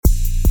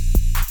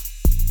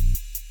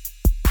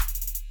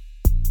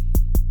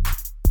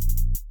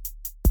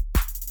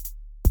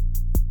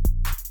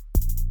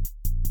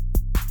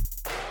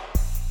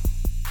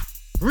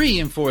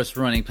Reinforced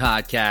Running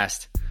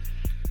Podcast.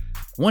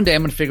 One day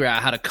I'm going to figure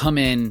out how to come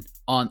in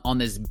on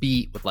this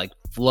beat with like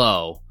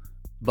flow,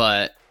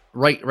 but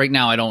right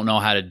now I don't know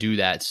how to do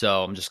that,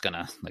 so I'm just going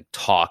to like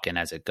talk and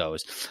as it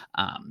goes.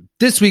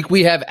 This week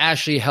we have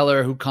Ashley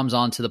Heller who comes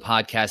on to the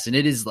podcast, and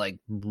it is like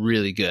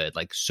really good,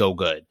 like so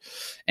good.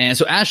 And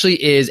so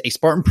Ashley is a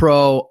Spartan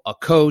Pro, a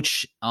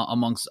coach,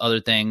 amongst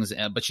other things,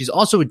 but she's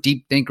also a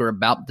deep thinker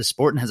about the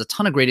sport and has a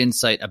ton of great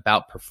insight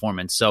about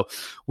performance. So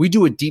we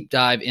do a deep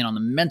dive in on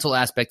the mental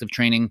aspect of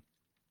training,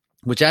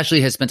 which Ashley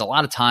has spent a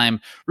lot of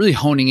time really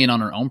honing in on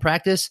her own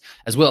practice,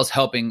 as well as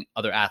helping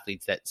other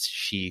athletes that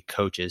she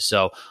coaches.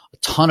 So a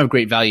ton of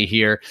great value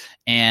here.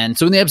 And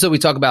so in the episode, we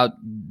talk about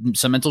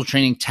some mental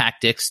training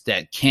tactics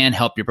that can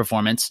help your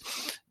performance,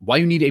 why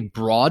you need a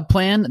broad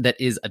plan that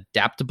is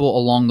adaptable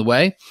along the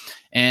way,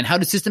 and how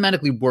to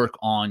systematically work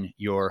on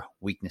your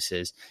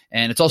weaknesses.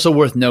 And it's also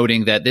worth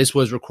noting that this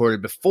was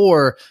recorded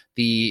before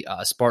the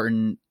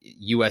Spartan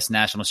U.S.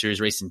 National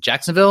Series race in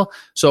Jacksonville.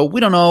 So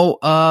we don't know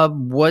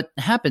what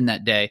happened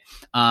that day.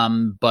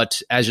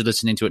 But as you're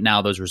listening to it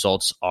now, those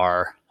results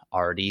are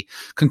already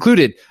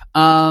concluded.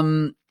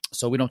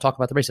 So we don't talk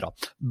about the race at all.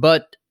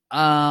 But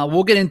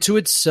we'll get into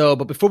it.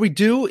 But before we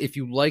do, if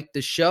you like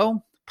the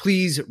show,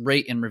 please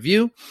rate and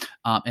review.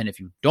 And if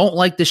you don't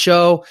like the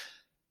show,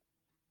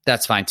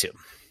 that's fine too.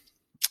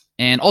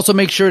 And also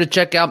make sure to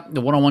check out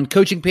the one-on-one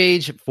coaching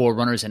page for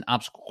runners and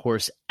obstacle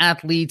course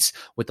athletes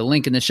with the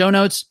link in the show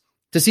notes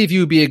to see if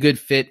you would be a good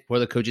fit for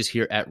the coaches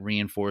here at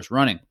Reinforced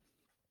Running.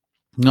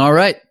 All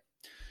right.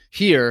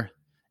 Here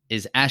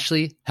is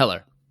Ashley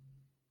Heller.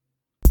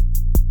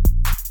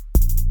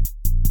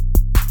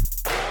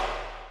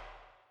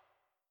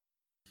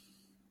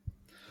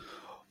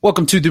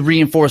 Welcome to the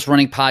Reinforced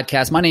Running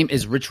Podcast. My name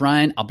is Rich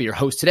Ryan. I'll be your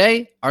host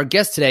today. Our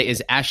guest today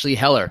is Ashley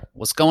Heller.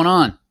 What's going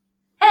on?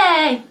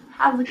 Hey,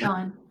 how's it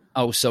going?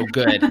 Oh, so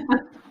good.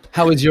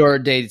 How was your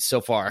day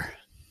so far?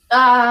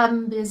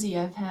 Busy.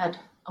 I've had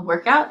a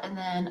workout and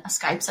then a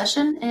Skype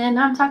session, and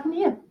now I'm talking to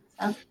you.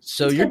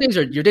 So your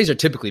days are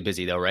typically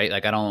busy though, right?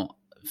 Like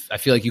I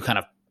feel like you kind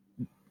of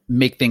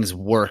make things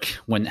work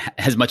when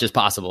as much as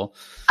possible.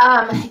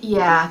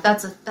 Yeah,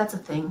 that's a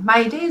thing.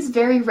 My day is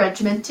very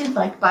regimented,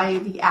 like by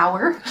the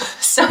hour.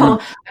 So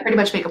I pretty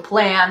much make a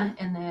plan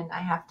and then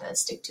I have to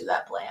stick to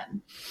that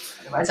plan.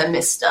 Otherwise I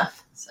miss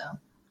stuff. So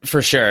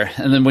for sure.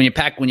 And then when you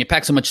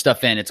pack so much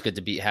stuff in, it's good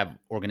to have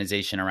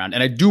organization around.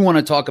 And I do want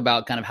to talk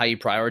about kind of how you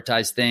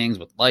prioritize things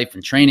with life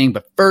and training.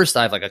 But first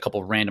I have like a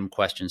couple of random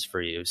questions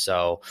for you.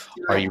 So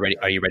are you ready?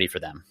 Are you ready for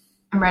them?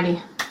 I'm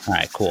ready. All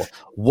right, cool.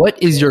 What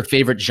is your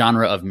favorite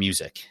genre of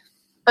music?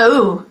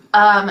 Oh,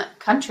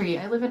 country.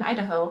 I live in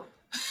Idaho.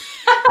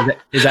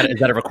 Is that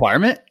a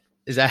requirement?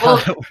 Is that well,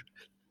 how?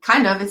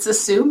 Kind of. It's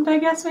assumed, I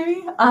guess,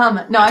 maybe.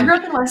 No, I grew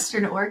up in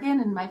Western Oregon,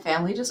 and my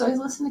family just always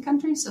listened to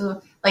country.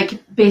 So, like,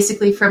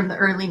 basically from the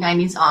early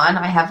 90s on,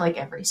 I have, like,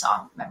 every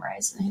song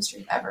memorized in the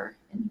history ever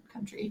in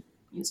country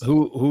music.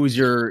 Who's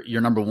your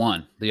number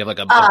one? Do you have, like,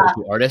 a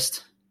go-to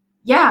artist?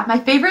 Yeah, my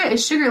favorite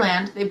is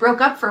Sugarland. They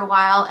broke up for a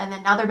while, and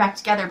then now they're back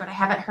together, but I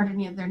haven't heard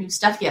any of their new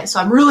stuff yet. So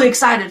I'm really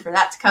excited for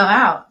that to come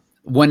out.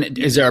 When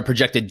is there a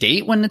projected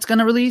date when it's going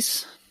to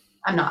release?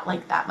 I'm not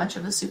like that much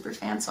of a super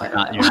fan, so I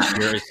don't know.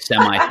 You're a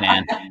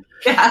semi-fan.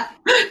 Yeah.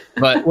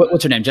 But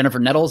what's her name? Jennifer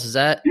Nettles, is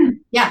that?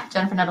 Yeah,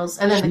 Jennifer Nettles.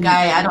 And then the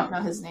guy, I don't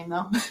know his name,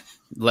 though.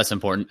 Less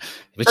important.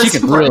 But she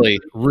can really,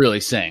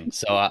 really sing.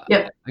 So I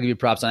give you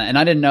props on that. And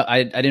I didn't know,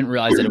 I didn't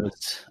realize that it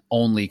was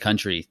only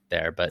country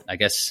there, but I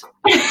guess.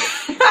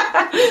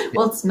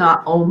 Well, it's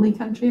not only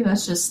country.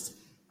 That's just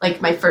like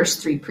my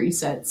first 3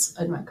 presets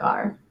in my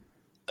car.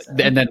 So.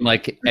 And then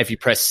like if you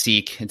press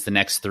seek, it's the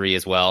next 3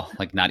 as well.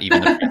 Like not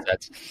even the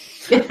presets.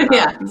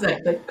 Yeah,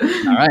 exactly.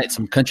 All right.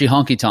 Some country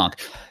honky tonk.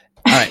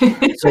 All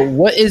right. So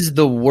what is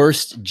the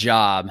worst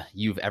job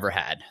you've ever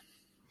had?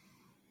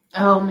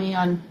 Oh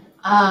man.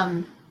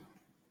 I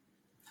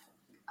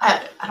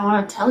don't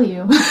want to tell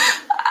you.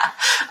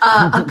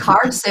 A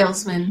car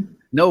salesman.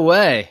 No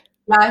way.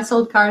 Yeah, I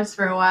sold cars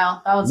for a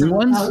while. That was new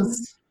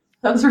ones?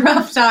 That was a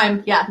rough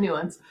time. Yeah, new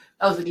ones.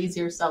 That was an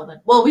easier sell than.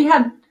 Well, we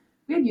had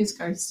used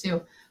cars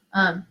too.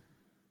 Yeah,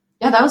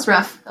 that was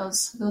rough. That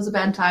was a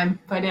bad time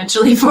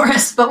financially for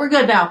us, but we're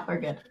good now. We're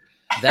good.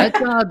 That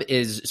job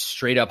is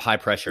straight up high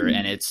pressure,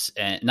 and it's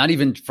not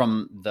even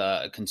from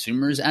the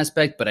consumer's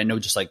aspect, but I know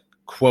just like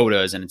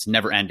quotas, and it's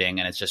never ending,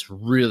 and it's just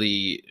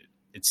really.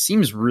 It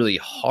seems really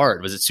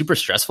hard. Was it super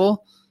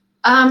stressful?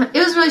 It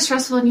was really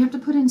stressful, and you have to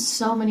put in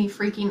so many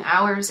freaking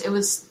hours.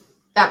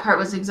 That part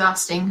was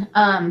exhausting.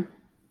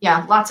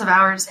 Yeah, lots of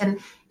hours, and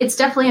it's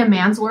definitely a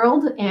man's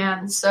world.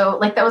 And so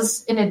like that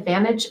was an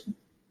advantage,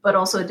 but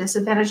also a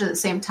disadvantage at the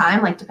same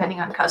time, like depending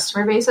on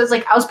customer bases.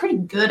 Like I was pretty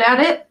good at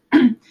it.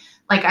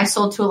 Like I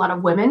sold to a lot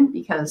of women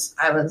because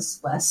I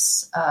was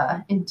less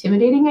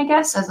intimidating, I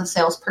guess, as a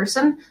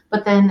salesperson.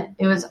 But then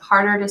it was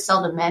harder to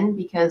sell to men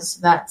because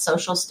that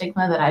social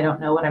stigma that I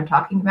don't know what I'm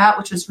talking about,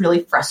 which was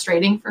really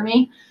frustrating for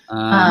me.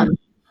 And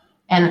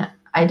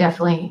I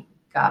definitely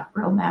got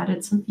real mad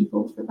at some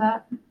people for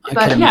that.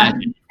 But yeah.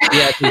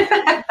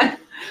 Yeah.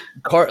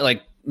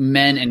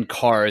 men and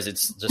cars,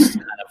 it's just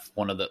kind of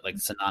one of the like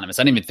synonymous.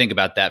 I didn't even think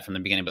about that from the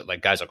beginning, but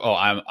like guys like, oh,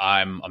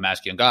 I'm a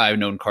masculine guy. I've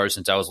known cars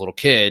since I was a little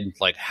kid.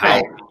 Like,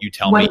 how can you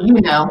tell me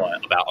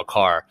about a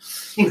car?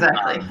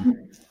 Exactly.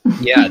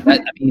 Yeah.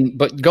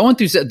 But going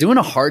through doing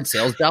a hard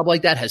sales job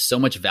like that has so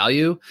much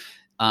value.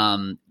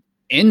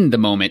 In the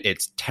moment,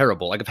 it's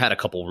terrible. Like I've had a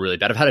couple really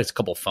bad. I've had a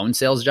couple phone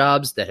sales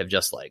jobs that have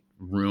just like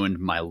ruined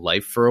my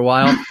life for a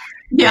while.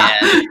 Yeah.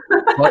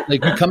 But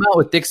like you come out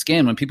with thick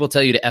skin when people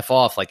tell you to F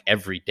off like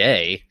every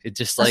day. It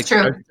just like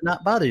starts to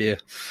not bother you.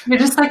 You're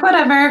just like,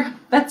 whatever.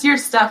 That's your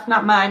stuff,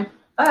 not mine.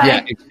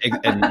 Bye. Yeah.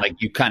 And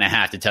like you kind of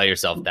have to tell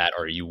yourself that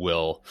or you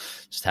will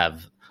just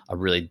have a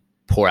really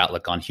poor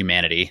outlook on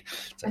humanity.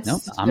 It's like,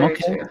 nope, I'm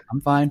okay. True. I'm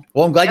fine.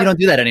 Well, I'm glad you don't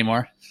do that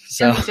anymore.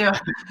 So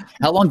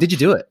how long did you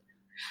do it?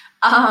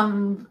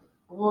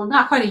 Well,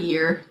 not quite a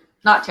year,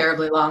 not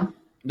terribly long.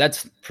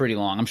 That's pretty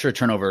long. I'm sure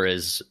turnover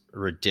is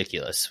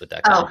ridiculous with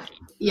that kind of thing.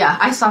 Yeah.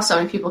 I saw so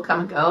many people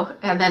come and go.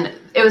 And then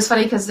it was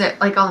funny because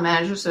like all the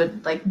managers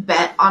would like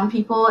bet on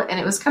people and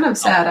it was kind of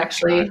sad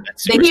actually. God,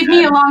 they gave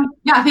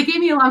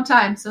me a long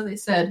time. So they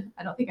said,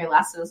 I don't think I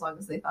lasted as long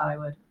as they thought I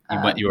would.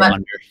 You were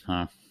under,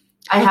 huh?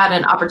 I had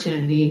an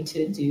opportunity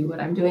to do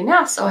what I'm doing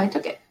now. So I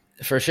took it.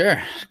 For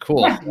sure.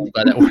 Cool. Yeah. I'm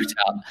glad that worked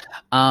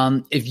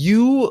out. If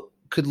you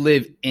could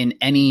live in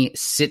any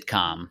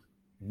sitcom,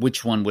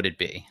 which one would it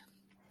be?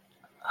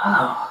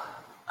 Oh,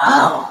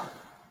 I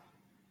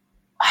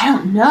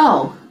don't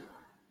know.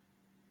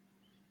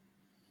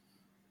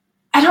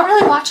 I don't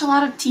really watch a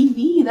lot of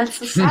TV. That's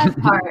the sad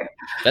part.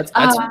 That's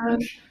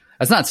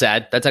not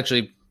sad. That's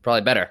actually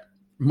probably better.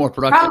 More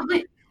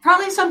productive.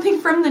 Probably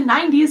something from the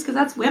 90s because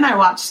that's when I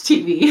watched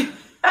TV.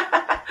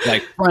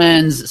 Like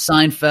Friends,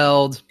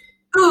 Seinfeld.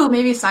 Ooh,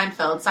 maybe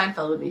Seinfeld.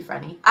 Seinfeld would be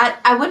funny.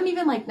 I wouldn't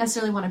even like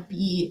necessarily want to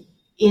be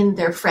in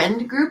their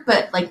friend group,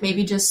 but like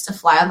maybe just a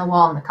fly on the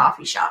wall in the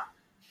coffee shop.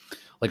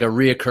 Like a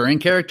reoccurring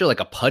character, like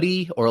a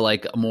putty, or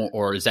like a more,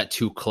 or is that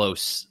too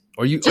close?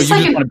 Or you just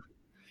like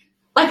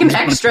an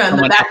extra in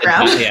the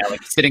background? Yeah,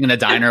 like sitting in the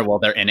diner while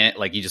they're in it.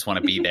 Like you just want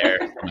to be there,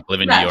 like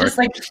live in New York, just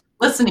like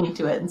listening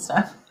to it and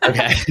stuff.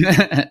 Okay,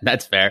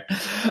 that's fair.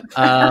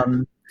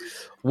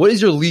 What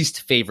is your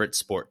least favorite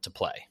sport to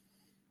play?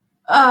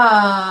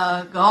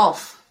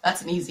 Golf.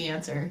 That's an easy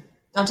answer.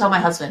 Don't tell my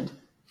husband.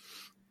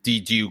 Do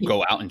you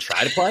go out and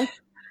try to play?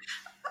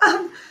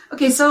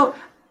 Okay, so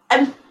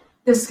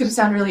this is going to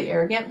sound really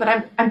arrogant,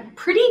 but I'm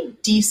pretty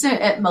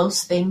decent at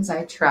most things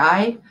I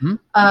try,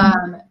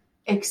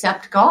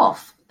 except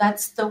golf.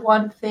 That's the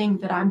one thing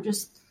that I'm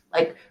just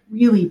like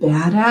really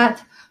bad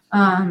at.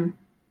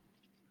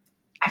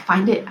 I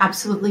find it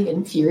absolutely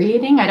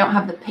infuriating. I don't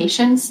have the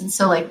patience, and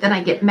so like then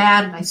I get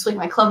mad and I swing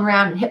my club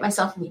around and hit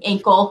myself in the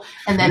ankle,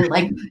 and then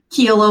like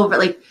keel over.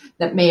 Like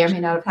that may or may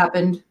not have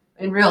happened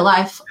in real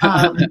life.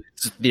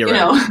 You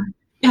know,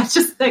 yeah, it's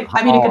just like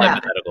I mean, it could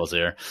happen. Hypotheticals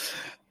here.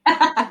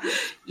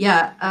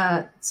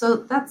 Yeah. So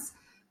that's,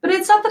 but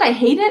it's not that I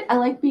hate it. I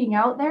like being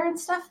out there and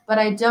stuff, but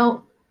I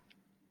don't.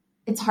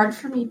 It's hard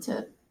for me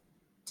to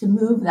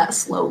move that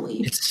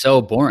slowly. It's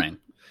so boring.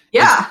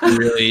 Yeah. It's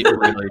really,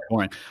 really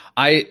boring.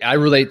 I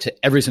relate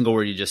to every single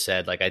word you just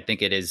said. Like, I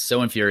think it is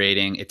so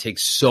infuriating. It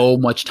takes so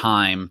much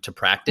time to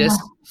practice.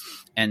 Yeah.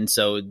 And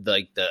so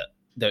like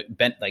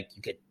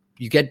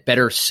you get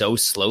better so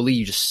slowly.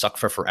 You just suck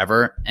for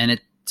forever and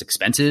it's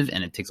expensive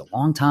and it takes a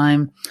long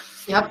time.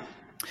 Yep.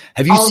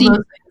 Have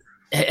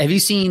you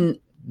seen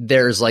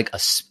there's like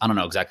I don't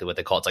know exactly what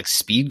they call it. It's like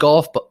speed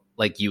golf, but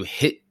like you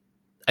hit,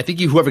 I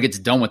think whoever gets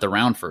done with the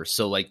round first.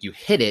 So like you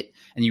hit it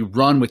and you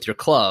run with your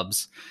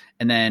clubs.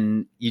 And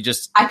then you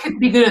just... I could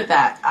be good at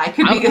that. I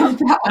think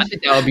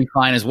that would be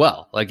fine as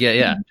well. Like,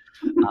 yeah.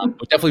 Would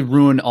definitely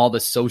ruin all the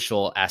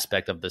social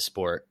aspect of the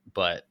sport,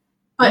 but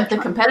the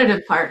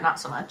competitive part, not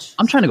so much.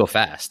 I'm trying to go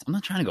fast. I'm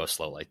not trying to go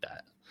slow like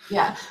that.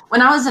 Yeah.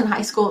 When I was in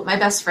high school, my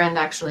best friend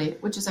actually,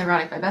 which is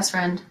ironic, my best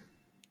friend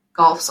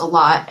golfs a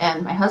lot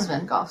and my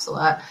husband golfs a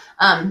lot.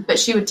 But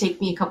she would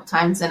take me a couple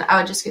times and I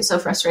would just get so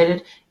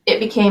frustrated. It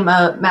became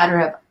a matter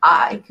of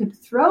I could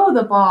throw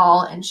the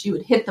ball and she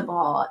would hit the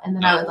ball. And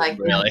then I would like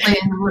play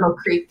in the little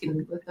creek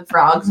and with the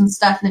frogs and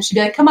stuff. And then she'd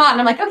be like, come on.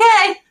 And I'm like,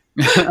 okay.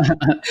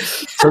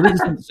 So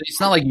it's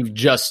not like you've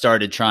just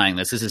started trying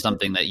this. This is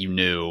something that you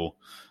knew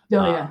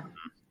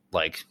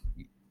like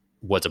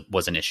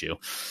was an issue.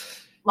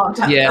 Long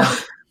time ago.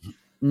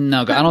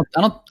 No,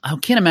 I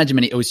can't imagine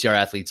many OCR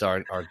athletes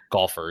are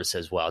golfers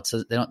as well. It's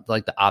they don't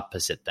like the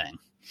opposite thing.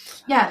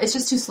 Yeah. It's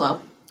just too slow.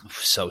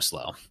 So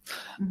slow.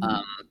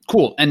 Mm-hmm.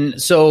 Cool.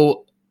 And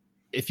so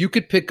if you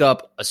could pick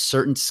up a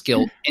certain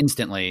skill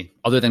instantly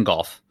other than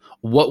golf,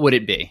 what would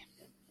it be?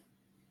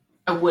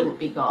 I wouldn't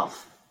be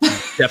golf.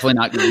 Definitely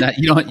not.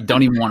 You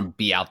don't even want to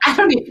be out there.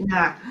 I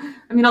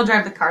mean, I'll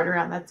drive the cart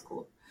around. That's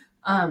cool.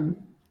 Well,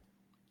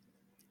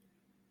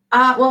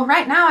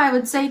 right now I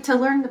would say to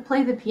learn to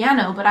play the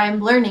piano, but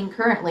I'm learning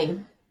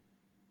currently.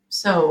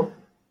 So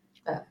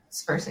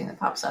that's the first thing that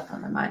pops up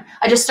on my mind.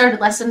 I just started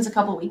lessons a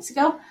couple weeks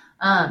ago.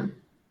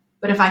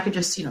 But if I could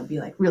just, be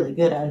like really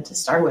good at it to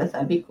start with,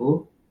 that'd be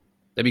cool.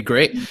 That'd be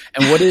great.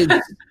 And what is,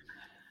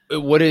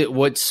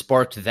 What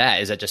sparked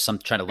that? Is that just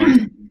something trying to learn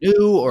something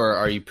new, or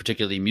are you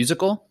particularly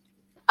musical?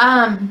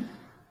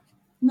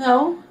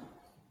 No.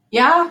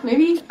 Yeah,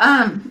 maybe.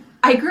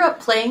 I grew up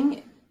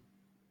playing.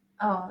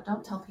 Oh,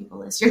 don't tell people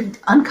this. You're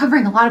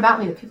uncovering a lot about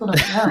me that people don't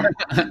know.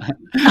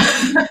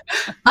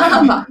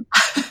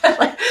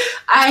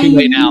 Too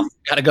late now.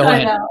 Gotta go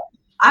in.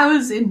 I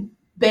was in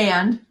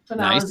band when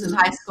I was in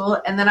high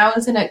school, and then I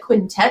was in a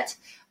quintet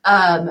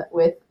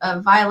with a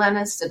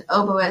violinist, an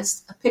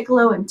oboist, a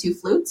piccolo, and 2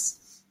 flutes.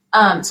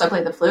 So I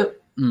played the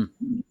flute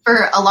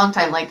for a long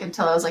time, like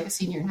until I was like a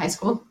senior in high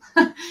school.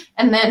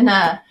 And then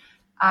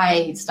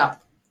I stopped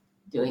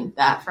doing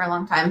that for a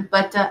long time.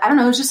 But I don't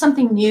know, it was just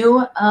something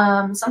new,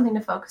 something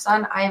to focus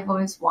on. I've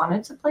always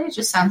wanted to play. It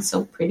just sounds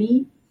so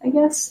pretty, I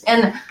guess.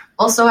 And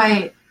also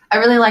I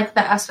really like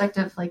the aspect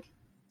of like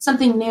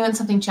something new and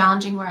something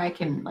challenging where I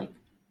can like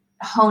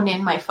hone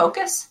in my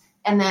focus,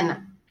 and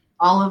then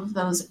all of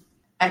those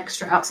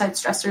extra outside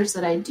stressors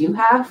that I do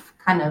have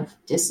kind of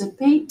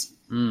dissipate.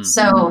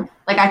 So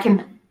like I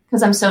can,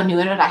 because I'm so new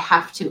at it, I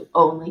have to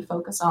only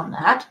focus on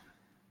that.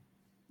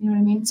 You know what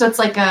I mean? So it's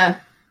like a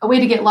way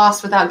to get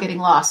lost without getting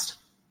lost.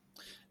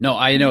 No,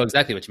 I know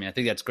exactly what you mean. I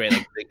think that's great.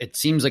 Like, it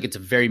seems like it's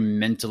very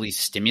mentally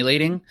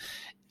stimulating.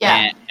 Yeah.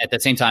 And at the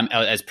same time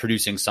as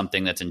producing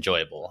something that's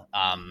enjoyable,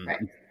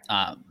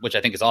 which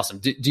I think is awesome.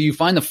 Do you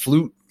find the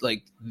flute,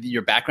 like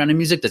your background in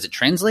music, does it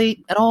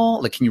translate at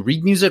all? Like, can you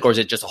read music, or is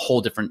it just a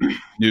whole different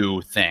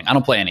new thing? I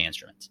don't play any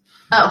instruments.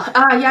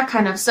 Yeah,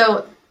 kind of.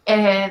 So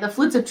the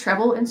flute's a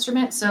treble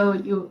instrument. So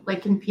you,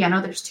 like in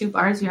piano, there's 2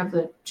 bars. You have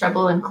the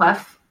treble and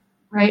clef,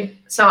 right?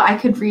 So I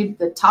could read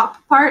the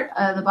top part.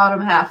 The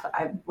bottom half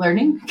I'm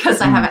learning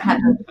because I haven't had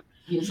to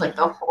use like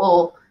the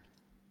whole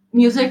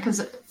music,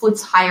 because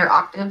flute's higher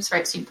octaves,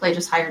 right? So you play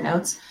just higher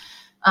notes.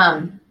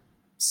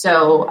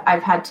 So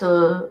I've had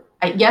to,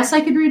 I guess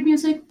I could read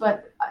music,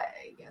 but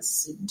I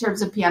guess in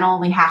terms of piano,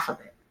 only half of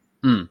it.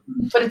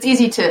 But it's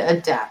easy to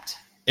adapt.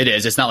 It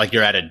is. It's not like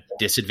you're at a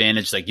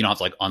disadvantage. Like you don't have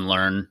to like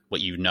unlearn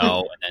what you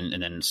know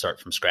and then start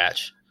from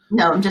scratch.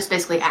 No, I'm just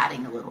basically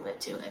adding a little bit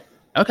to it.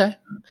 Okay,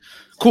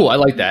 cool. I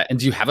like that. And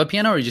do you have a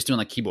piano, or are you just doing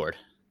like keyboard?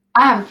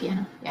 I have a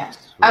piano. Yeah,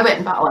 I went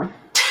and bought one.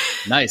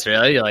 Nice,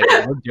 really? You're like,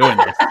 we're doing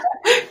this.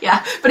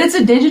 Yeah, but it's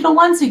a digital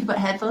one, so you can put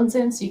headphones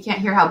in, so you can't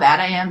hear how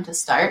bad I am to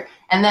start.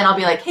 And then I'll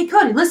be like, "Hey,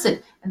 Cody,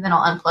 listen," and then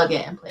I'll unplug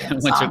it and play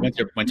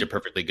it. Once you're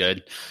perfectly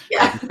good.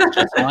 Yeah,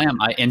 that's how I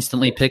am. I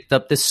instantly picked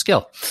up this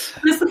skill.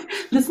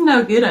 Listen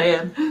how good I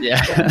am.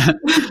 Yeah.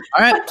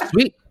 All right,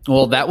 sweet.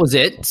 Well, that was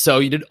it. So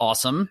you did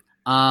awesome.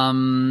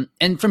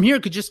 And from here,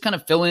 could you just kind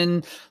of fill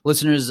in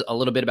listeners a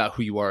little bit about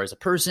who you are as a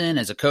person,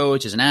 as a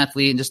coach, as an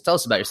athlete, and just tell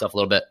us about yourself a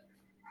little bit.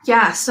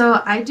 Yeah,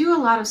 so I do a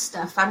lot of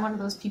stuff. I'm one of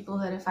those people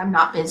that if I'm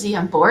not busy,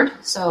 I'm bored.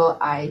 So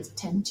I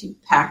tend to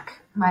pack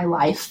my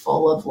life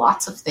full of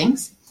lots of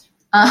things.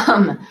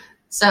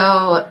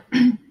 So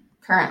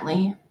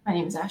currently, my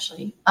name is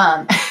Ashley.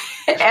 And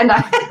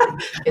I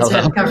guess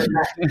I've covered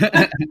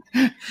that.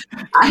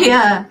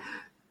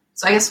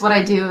 So I guess what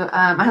I do,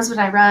 my husband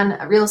and I run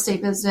a real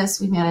estate business.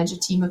 We manage a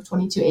team of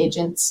 22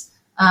 agents.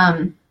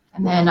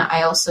 And then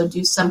I also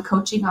do some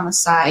coaching on the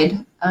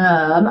side.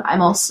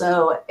 I'm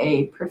also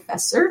a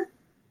professor,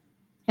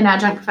 an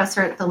adjunct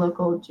professor at the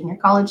local junior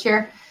college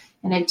here.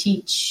 And I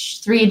teach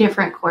 3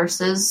 different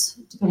courses,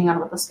 depending on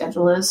what the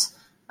schedule is.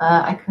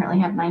 I currently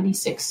have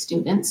 96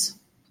 students.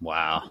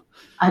 Wow.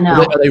 I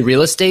know. Are they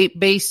real estate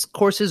based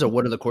courses, or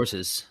what are the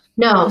courses?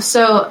 No.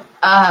 So,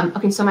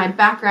 so my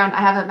background,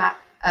 I have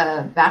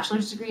a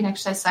bachelor's degree in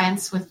exercise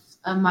science with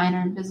a minor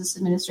in business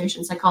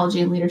administration,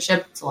 psychology, and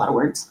leadership. It's a lot of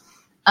words.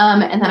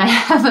 And then I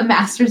have a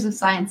master's of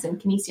science in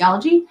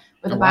kinesiology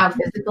with a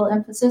biophysical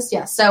emphasis.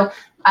 Yeah. So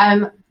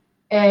I'm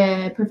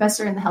a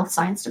professor in the health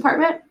science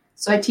department.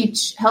 So I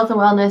teach health and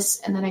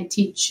wellness, and then I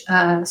teach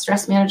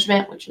stress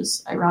management, which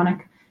is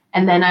ironic.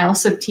 And then I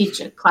also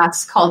teach a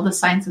class called The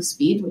Science of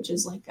Speed, which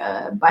is like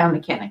a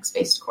biomechanics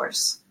based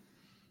course.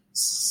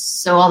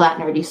 So all that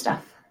nerdy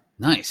stuff.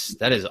 Nice.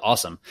 That is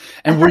awesome.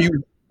 And were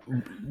you,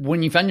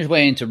 when you found your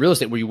way into real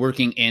estate, were you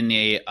working in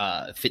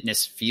a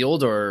fitness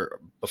field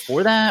or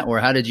before that, or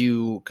how did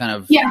you kind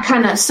of? Yeah,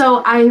 kind of.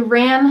 So I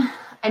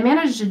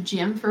managed a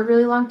gym for a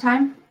really long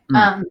time.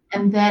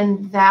 And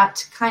then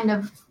that kind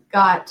of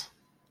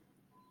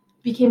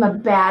became a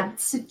bad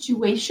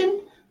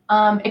situation.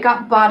 It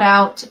got bought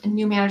out, and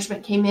new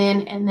management came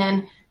in, and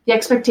then the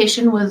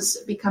expectation was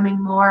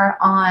becoming more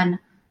on,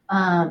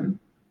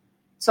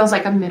 so I was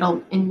like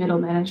middle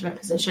management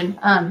position,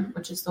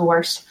 which is the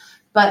worst.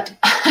 But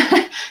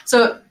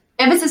so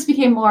emphasis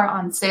became more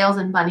on sales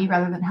and money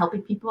rather than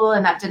helping people,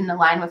 and that didn't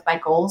align with my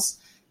goals.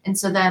 And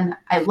so then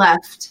I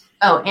left.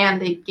 Oh, and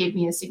they gave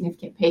me a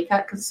significant pay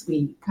cut because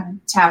we kind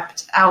of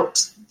tapped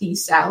out the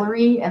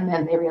salary, and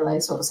then they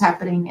realized what was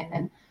happening, and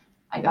then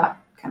I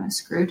got kind of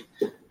screwed.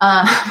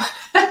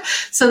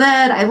 So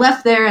then I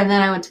left there, and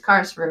then I went to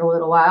cars for a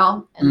little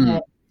while, and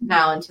then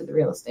now into the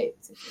real estate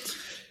situation.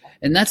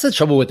 And that's the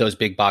trouble with those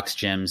big box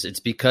gyms. It's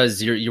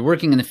because you're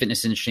working in the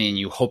fitness industry and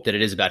you hope that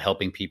it is about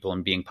helping people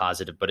and being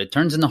positive, but it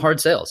turns into hard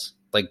sales.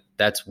 like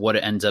that's what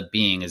it ends up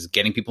being, is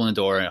getting people in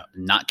the door,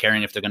 not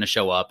caring if they're going to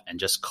show up, and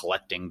just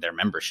collecting their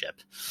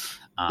membership.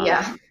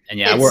 Yeah. And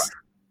yeah, it's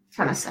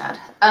kind of sad.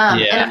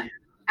 And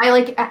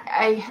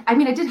I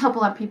mean, I did help a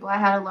lot of people. I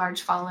had a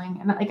large following,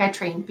 and like I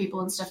trained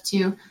people and stuff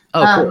too.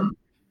 Oh, cool.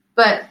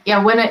 But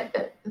yeah, when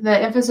the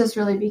emphasis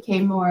really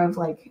became more of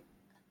like,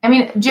 I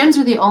mean, gyms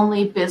are the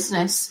only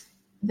business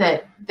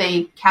that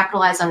they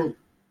capitalize on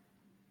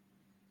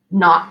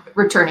not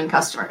returning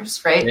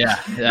customers, right?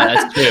 Yeah,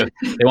 that's true.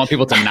 They want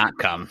people to not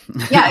come.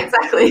 Yeah,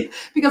 exactly.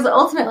 Because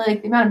ultimately,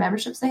 like the amount of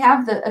memberships they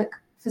have, the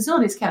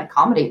facilities can't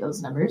accommodate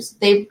those numbers.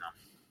 They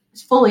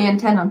fully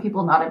intend on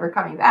people not ever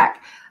coming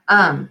back.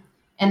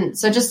 And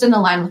so just didn't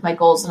align with my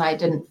goals, and I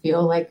didn't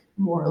feel like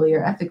morally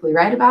or ethically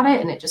right about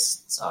it. And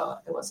so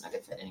it wasn't a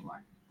good fit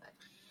anymore. But,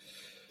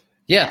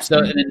 yeah.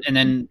 So,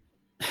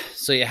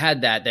 so you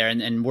had that there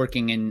and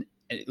working in,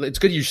 it's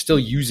good you're still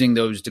using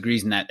those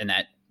degrees in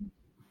that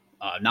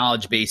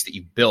knowledge base that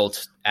you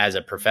built as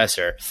a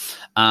professor.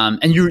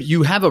 And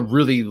you have a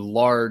really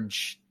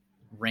large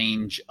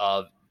range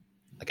of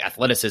like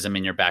athleticism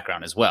in your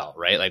background as well,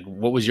 right? Like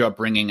what was your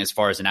upbringing as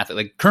far as an athlete?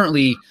 Like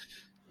currently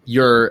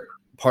you're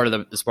part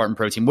of the Spartan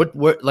Pro team. What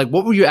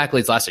were your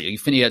accolades last year?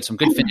 You had some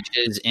good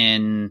finishes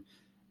in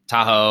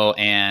Tahoe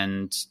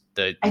and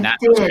the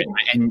National Series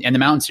and the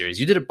Mountain Series.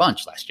 You did a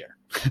bunch last year.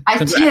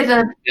 I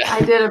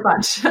did a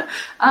bunch.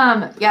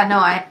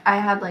 I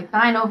had like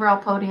 9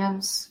 overall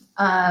podiums.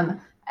 And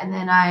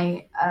then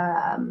I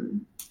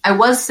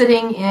was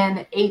sitting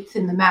in 8th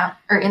in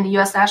the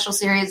U.S. National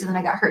Series, and then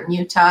I got hurt in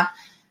Utah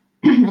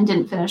and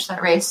didn't finish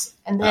that race.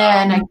 And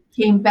then I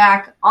came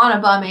back on a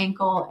bum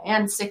ankle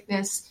and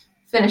sickness,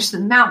 finished the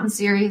Mountain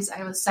Series.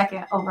 I was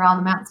 2nd overall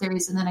in the Mountain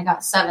Series, and then I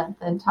got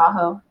 7th in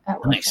Tahoe at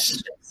World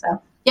Championship.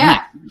 So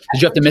yeah. Nice.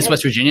 Did you have to miss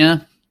West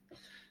Virginia?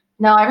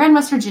 No, I ran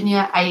West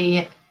Virginia.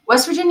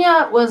 West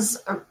Virginia was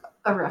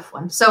a rough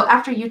one. So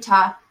after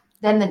Utah,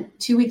 then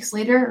 2 weeks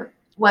later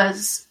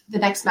was the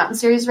next Mountain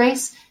Series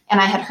race,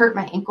 and I had hurt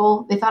my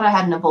ankle. They thought I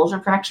had an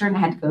avulsion fracture, and I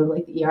had to go to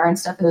like the ER and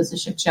stuff. It was a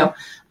shit show.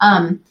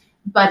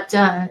 But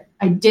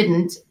I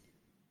didn't.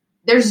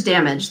 There's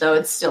damage, though.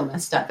 It's still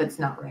messed up. It's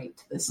not right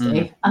to this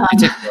day. It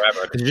takes forever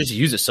because you just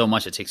use it so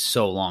much. It takes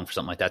so long for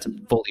something like that to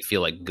fully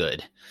feel like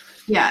good.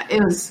 Yeah,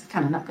 it was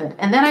kind of not good.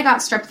 And then I got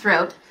strep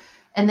throat.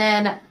 And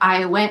then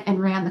I went and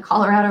ran the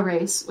Colorado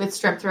race with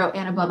strep throat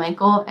and a bum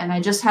ankle. And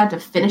I just had to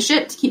finish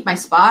it to keep my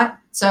spot.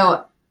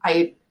 So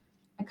I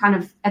kind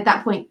of, at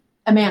that point,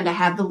 Amanda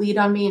had the lead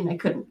on me, and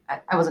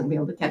I wasn't going to be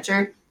able to catch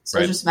her. So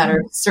it was just a matter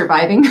of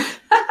surviving.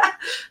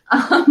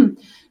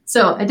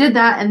 So I did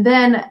that. And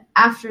then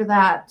after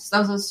that, so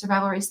that was a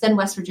survival race. Then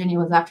West Virginia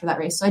was after that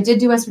race. So I did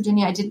do West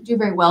Virginia. I didn't do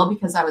very well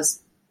because I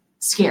was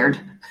scared.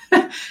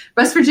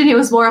 West Virginia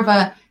was more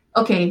of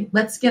okay,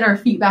 let's get our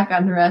feet back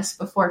under us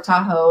before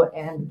Tahoe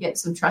and get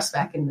some trust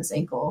back in this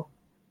ankle.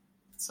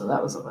 So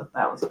that was what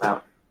that was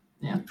about.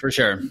 Yeah, for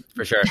sure.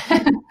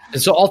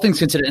 So all things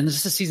considered, and this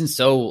is a season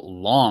so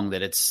long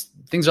that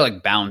things are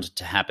like bound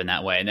to happen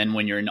that way. And then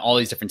when you're in all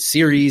these different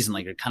series and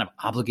like you're kind of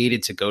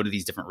obligated to go to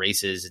these different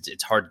races,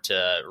 it's hard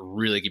to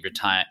really give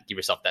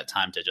yourself that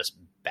time to just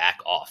back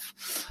off.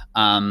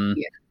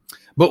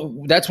 But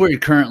that's where you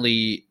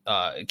currently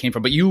came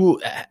from. But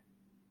you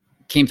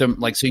came from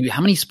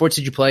how many sports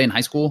did you play in high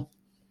school?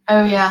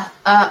 Oh yeah,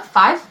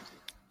 5.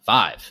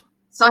 5.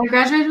 So I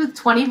graduated with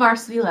 20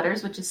 varsity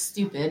letters, which is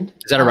stupid.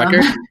 Is that a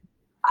record?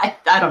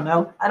 I don't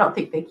know. I don't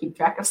think they keep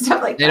track of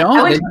stuff like that. They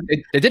don't?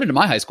 They did it in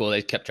my high school.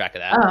 They kept track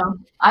of that. Oh,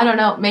 I don't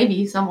know.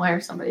 Maybe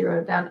somewhere somebody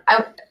wrote it down.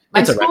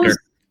 It's a record.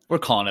 We're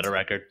calling it a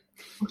record.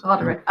 We'll call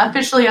it a record.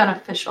 Officially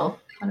unofficial.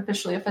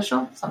 Unofficially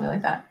official. Something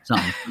like that.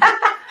 Something.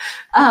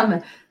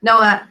 I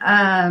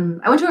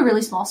went to a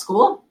really small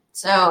school.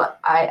 So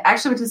I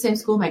actually went to the same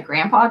school my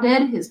grandpa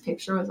did. His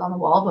picture was on the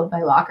wall above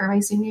my locker my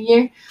senior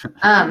year.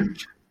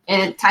 In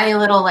a tiny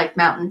little like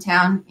mountain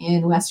town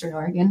in Western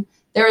Oregon.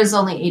 There was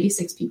only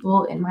 86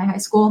 people in my high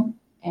school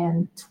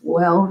and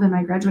 12 in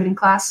my graduating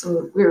class.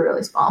 So we were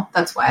really small.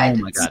 That's why I did.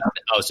 Oh my God.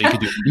 So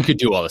you could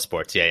do all the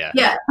sports. Yeah.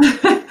 Yeah.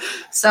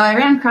 So I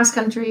ran cross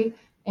country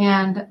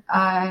and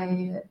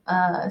I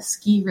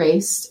ski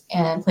raced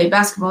and played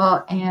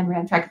basketball and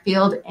ran track and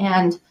field.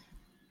 And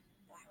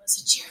I was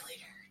a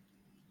cheerleader.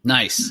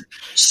 Nice.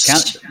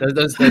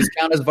 Those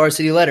count as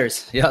varsity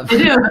letters. Yeah,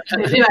 they do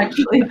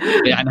actually.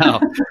 Yeah, I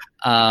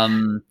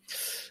know.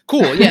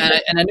 Cool. Yeah,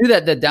 and I knew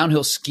that the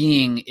downhill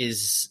skiing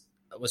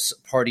was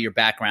part of your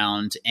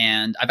background,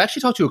 and I've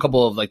actually talked to a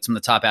couple of like some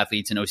of the top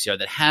athletes in OCR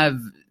that have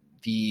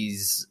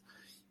these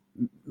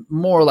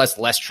more or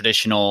less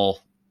traditional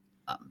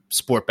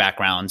sport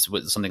backgrounds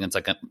with something that's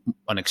like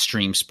an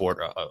extreme sport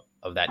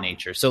of that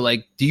nature. So,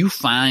 like, do you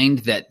find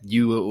that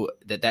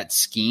that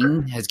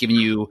skiing has given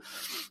you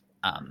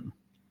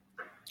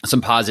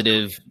some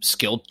positive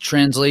skill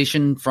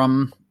translation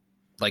from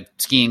like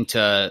skiing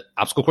to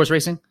obstacle course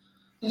racing?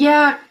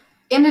 Yeah,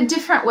 in a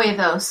different way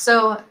though.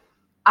 So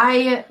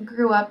I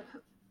grew up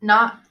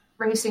not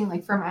racing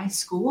like for my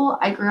school.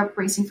 I grew up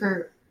racing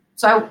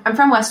I'm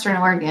from Western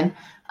Oregon.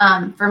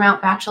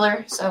 Vermont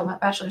Bachelor, so Mount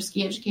Bachelor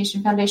Ski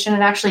Education Foundation.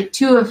 And actually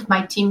 2 of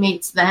my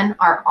teammates then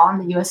are on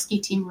the U.S. ski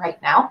team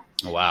right now.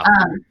 Oh, wow.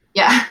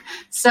 Yeah.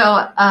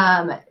 So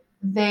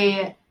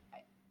they,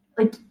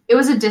 like, it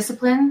was a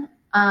discipline.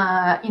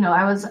 I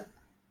was,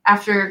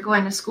 after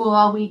going to school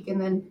all week and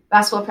then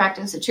basketball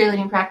practice, and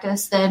cheerleading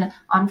practice, then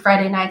on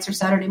Friday nights or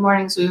Saturday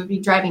mornings, we would be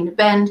driving to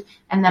Bend,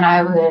 and then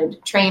I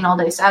would train all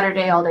day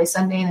Saturday, all day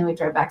Sunday, and then we'd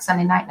drive back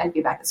Sunday night, and I'd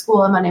be back at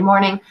school on Monday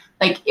morning.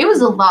 Like, it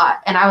was a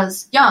lot, and I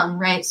was young,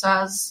 right? So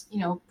I was,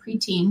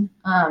 preteen,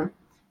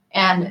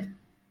 and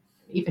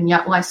even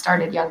young. Well, I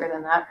started younger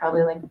than that,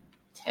 probably like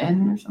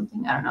 10 or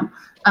something. I don't know.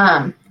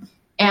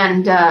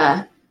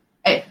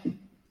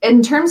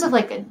 In terms of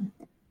like, it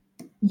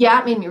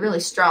made me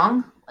really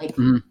strong, like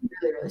really,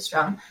 really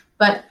strong.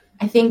 But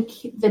I think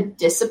the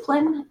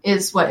discipline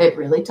is what it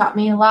really taught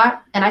me a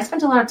lot. And I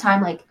spent a lot of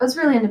time, like, I was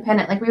really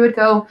independent. Like, we would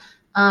go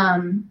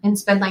and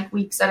spend like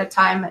weeks at a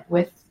time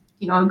with,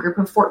 a group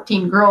of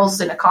 14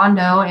 girls in a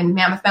condo in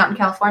Mammoth Mountain,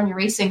 California,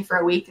 racing for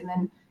a week and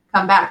then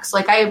come back. So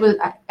like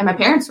and my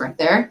parents weren't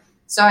there.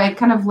 So I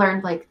kind of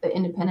learned like the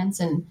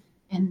independence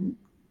and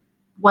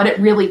what it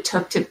really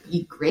took to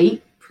be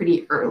great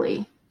pretty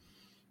early.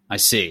 I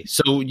see.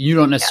 So you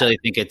don't necessarily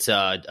think it's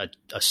a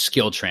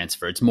skill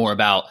transfer. It's more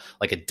about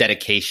like a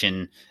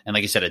dedication and,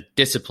 like you said, a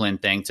discipline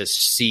thing to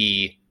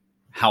see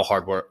how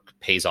hard work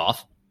pays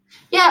off.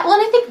 Yeah. Well,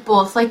 and I think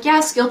both, like,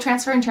 skill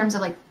transfer in terms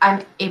of like,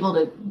 I'm able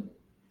to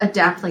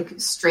adapt like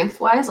strength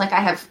wise. Like,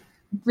 I have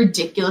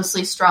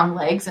ridiculously strong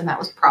legs, and that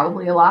was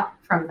probably a lot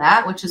from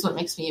that, which is what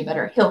makes me a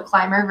better hill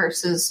climber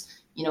versus,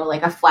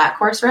 like a flat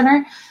course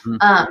runner.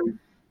 Mm-hmm.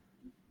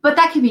 But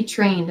that can be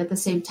trained at the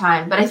same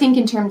time. But I think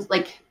in terms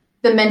like,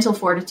 the mental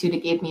fortitude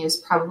it gave me is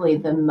probably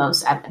the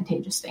most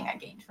advantageous thing I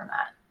gained from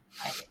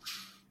that.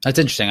 That's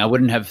interesting. I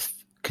wouldn't have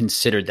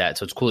considered that.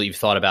 So it's cool that you've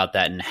thought about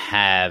that and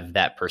have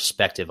that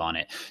perspective on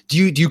it. Do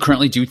you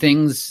currently do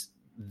things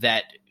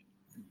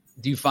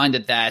do you find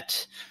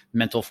that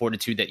mental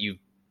fortitude that you've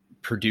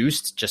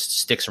produced just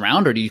sticks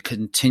around, or do you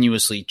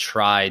continuously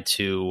try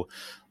to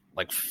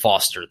like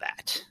foster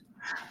that?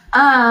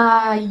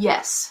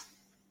 Yes.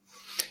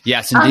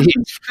 Yes, indeed.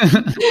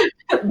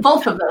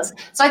 Both of those.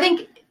 So I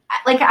think,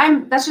 like,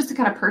 that's just the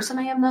kind of person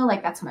I am, though.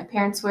 Like, that's what my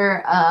parents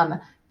were.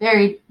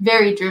 Very,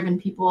 very driven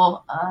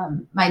people.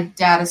 My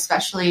dad,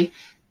 especially.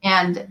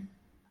 And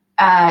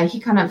he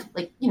kind of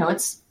like,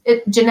 it's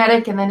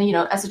genetic. And then,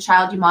 as a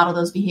child, you model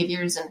those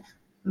behaviors. And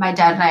my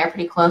dad and I are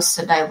pretty close,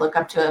 and I look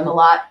up to him a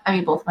lot. I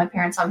mean, both my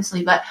parents,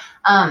 obviously. But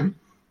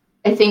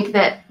I think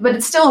but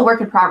it's still a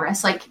work in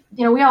progress. Like,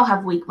 we all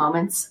have weak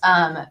moments.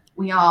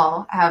 We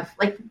all have,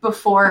 like,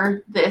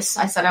 before this,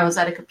 I said I was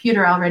at a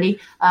computer already.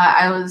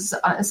 I was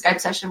on a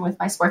Skype session with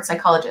my sports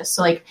psychologist.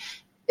 So like,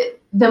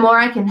 the more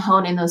I can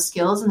hone in those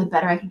skills and the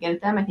better I can get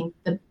at them, I think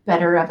the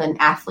better of an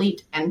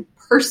athlete and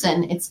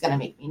person it's going to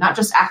make me, not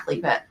just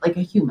athlete, but like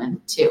a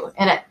human too.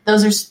 And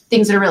those are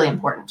things that are really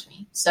important to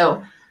me.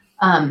 So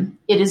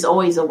it is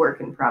always a work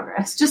in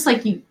progress. Just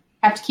like you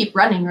have to keep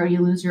running or you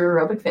lose your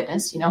aerobic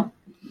fitness, you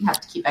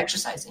have to keep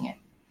exercising it.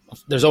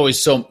 There's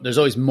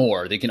always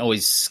more. They can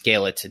always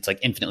scale it. It's like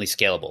infinitely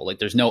scalable. Like,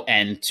 there's no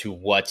end to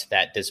what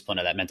that discipline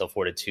or that mental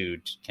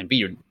fortitude can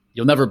be.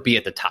 You'll never be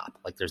at the top.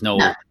 Like, there's no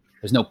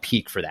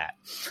peak for that.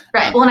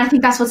 Right. Well, and I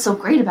think that's what's so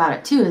great about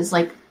it too, is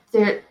like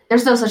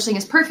there's no such thing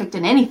as perfect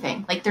in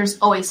anything. Like, there's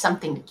always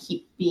something to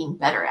keep being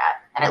better at.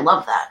 And I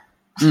love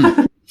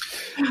that.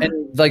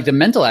 And like the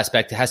mental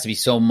aspect, it has to be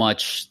so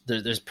much,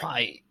 there's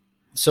probably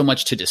so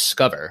much to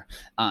discover.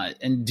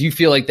 And do you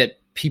feel like that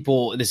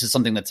this is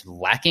something that's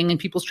lacking in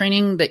people's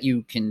training that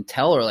you can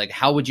tell, or like,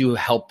 how would you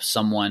help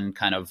someone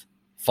kind of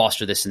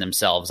foster this in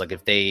themselves? Like,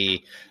 if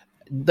they,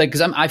 like,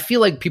 cause I feel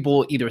like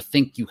people either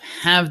think you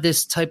have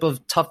this type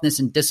of toughness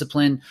and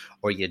discipline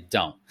or you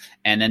don't.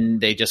 And then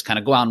they just kind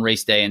of go out on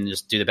race day and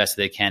just do the best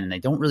that they can. And they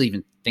don't really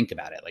even think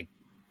about it. Like,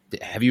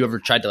 have you ever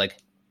tried to like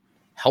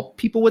help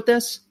people with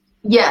this?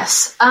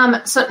 Yes.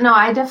 So no,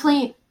 I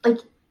definitely, like,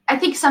 I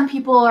think some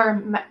people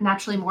are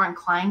naturally more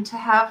inclined to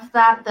have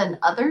that than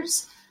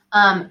others.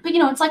 But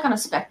it's like on a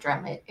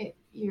spectrum.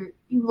 You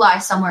lie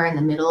somewhere in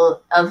the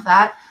middle of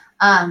that.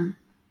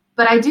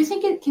 But I do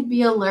think it could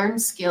be a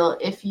learned skill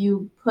if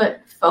you put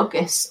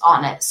focus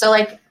on it. So,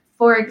 like,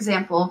 for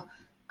example,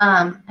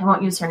 I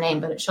won't use her name,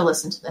 but she'll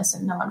listen to this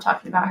and know I'm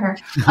talking about her.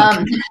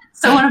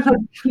 So one of the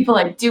people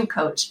I do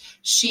coach,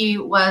 she's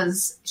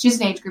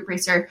an age group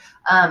racer.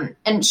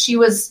 And she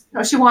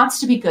wants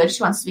to be good.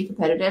 She wants to be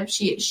competitive.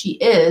 She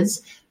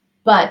is.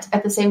 But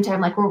at the same time,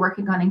 like, we're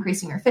working on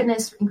increasing her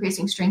fitness,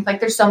 increasing strength.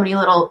 Like, there's so many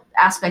little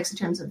aspects in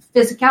terms of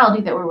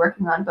physicality that we're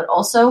working on. But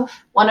also,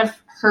 one of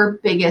her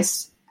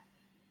biggest,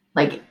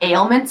 like,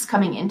 ailments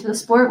coming into the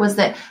sport was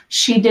that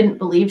she didn't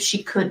believe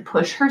she could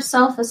push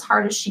herself as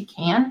hard as she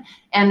can.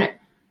 And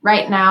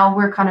right now,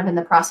 we're kind of in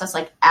the process,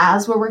 like,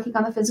 as we're working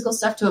on the physical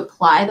stuff, to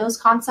apply those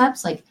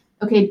concepts. Like,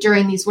 okay,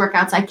 during these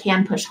workouts, I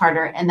can push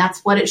harder. And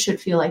that's what it should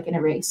feel like in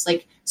a race.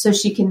 Like, so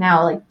she can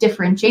now, like,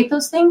 differentiate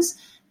those things.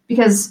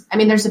 because I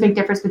mean, there's a big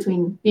difference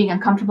between being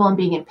uncomfortable and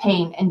being in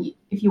pain. And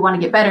if you want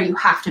to get better, you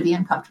have to be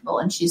uncomfortable.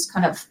 And she's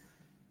kind of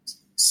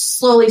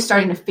slowly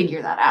starting to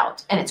figure that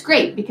out. And it's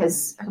great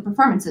because her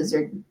performances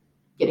are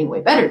getting way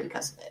better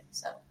because of it.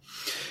 So.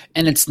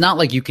 And it's not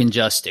like you can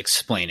just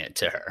explain it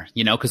to her,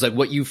 because like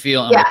what you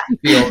feel and what you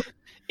feel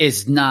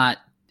is not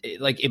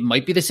like, it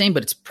might be the same,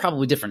 but it's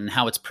probably different in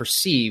how it's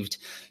perceived.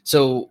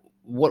 So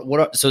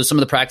so some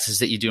of the practices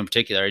that you do in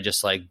particular are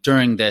just like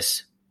during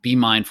this, be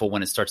mindful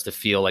when it starts to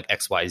feel like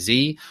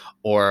XYZ,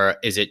 or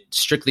is it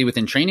strictly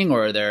within training,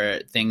 or are there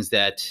things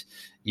that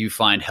you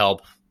find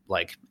help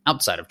like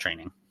outside of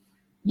training?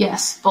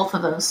 Yes, both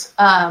of those.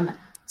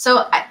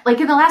 So like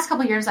in the last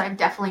couple of years, I've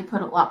definitely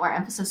put a lot more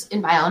emphasis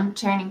in my own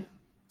training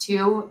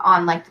too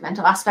on like the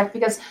mental aspect,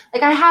 because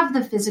like I have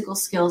the physical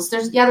skills.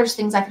 There's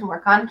things I can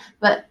work on,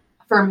 but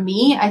for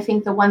me, I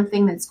think the one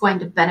thing that's going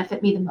to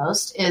benefit me the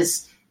most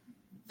is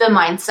the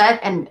mindset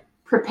and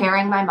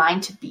preparing my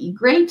mind to be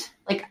great.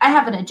 Like I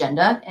have an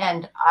agenda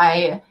and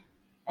I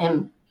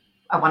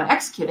want to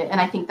execute it.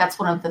 And I think that's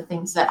one of the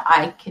things that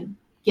I can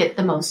get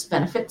the most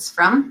benefits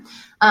from.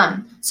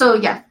 So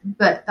yeah,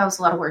 but that was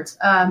a lot of words.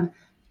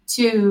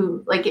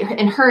 To like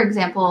in her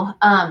example,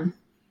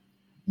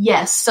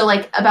 yes. So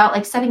like about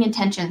like setting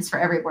intentions for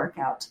every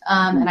workout.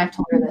 And I've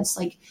told her this,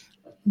 like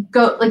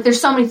go, like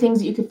there's so many things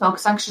that you could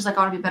focus on. She's like,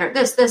 I want to be better at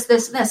this, this,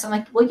 this, and this. I'm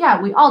like, well,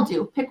 yeah, we all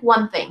do. Pick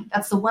one thing.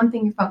 That's the one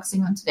thing you're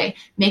focusing on today.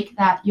 Make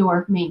that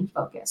your main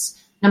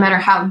focus. No matter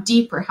how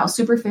deep or how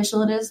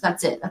superficial it is,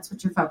 that's it. That's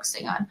what you're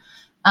focusing on.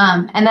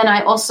 And then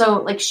I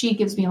also, like, she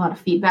gives me a lot of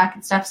feedback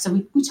and stuff.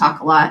 So we talk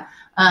a lot.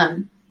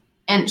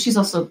 And she's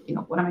also,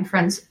 one of my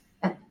friends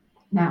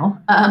now.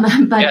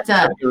 But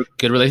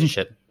good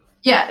relationship.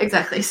 Yeah,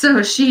 exactly.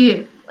 So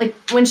she, like,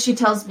 when she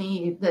tells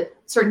me that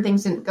certain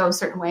things didn't go a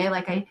certain way,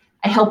 like I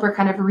help her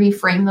kind of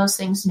reframe those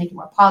things to make it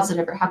more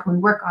positive, or how can we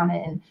work on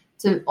it? And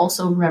to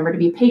also remember to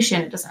be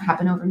patient. It doesn't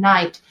happen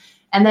overnight.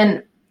 And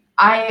then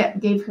I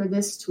gave her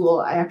this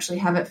tool. I actually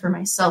have it for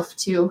myself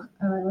too.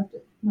 I left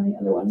it, my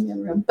other one in the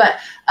other room. But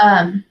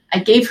I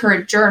gave her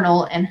a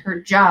journal, and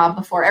her job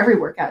before every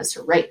workout is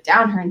to write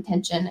down her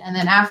intention. And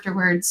then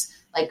afterwards,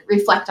 like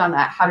reflect on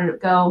that. How did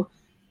it go?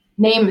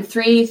 Name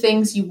 3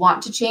 things you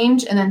want to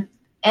change, and then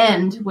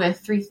end with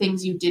 3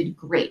 things you did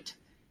great,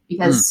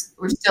 because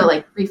we're still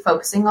like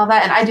refocusing all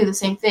that. And I do the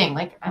same thing.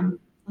 Like I'm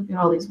looking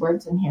at all these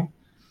words in here.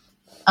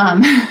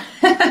 And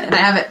I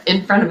have it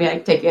in front of me. I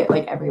take it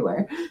like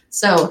everywhere.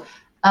 So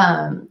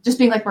just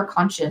being like more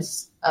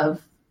conscious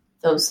of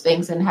those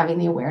things and having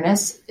the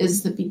awareness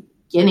is the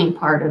beginning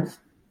part of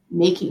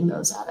making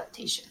those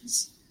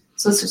adaptations.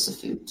 So it's just a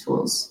few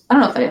tools. I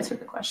don't know if I answered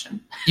the question.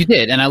 You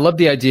did. And I love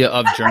the idea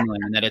of journaling,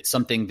 and that it's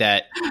something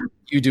that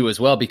you do as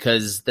well,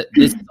 because this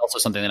is also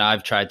something that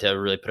I've tried to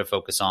really put a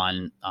focus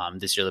on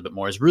this year a little bit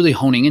more, is really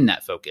honing in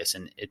that focus.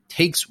 And it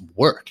takes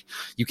work.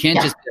 You can't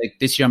just be like,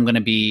 this year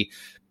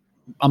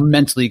I'm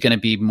mentally going to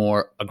be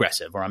more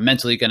aggressive, or I'm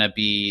mentally going to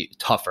be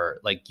tougher.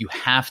 Like you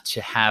have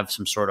to have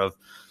some sort of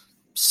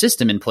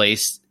system in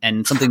place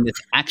and something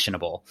that's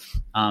actionable.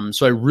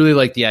 So I really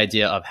like the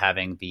idea of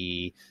having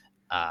the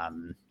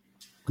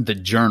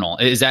journal.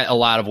 Is that a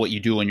lot of what you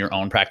do in your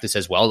own practice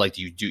as well? Like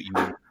do you do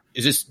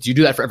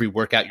that for every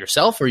workout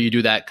yourself, or you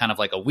do that kind of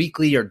like a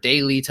weekly or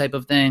daily type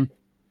of thing?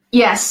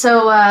 Yeah.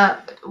 So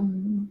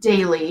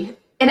daily,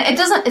 and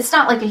it's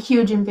not like a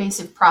huge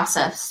invasive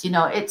process.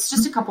 It's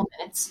just a couple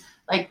minutes.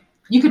 Like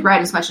you could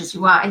write as much as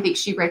you want. I think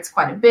she writes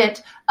quite a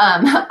bit.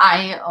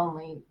 I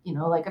only,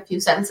 like a few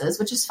sentences,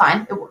 which is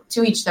fine.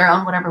 To each their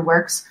own, whatever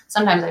works.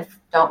 Sometimes I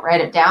don't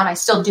write it down. I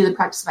still do the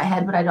practice in my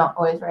head, but I don't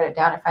always write it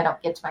down if I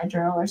don't get to my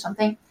journal or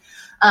something.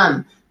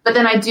 But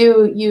then I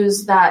do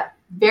use that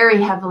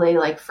very heavily,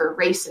 like for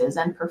races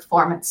and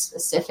performance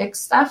specific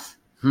stuff.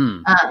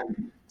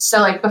 So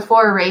like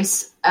before a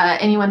race,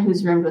 anyone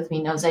who's roomed with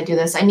me knows I do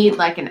this. I need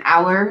like an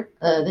hour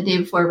the day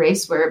before a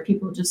race where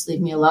people just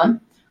leave me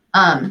alone.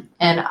 And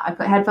I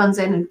put headphones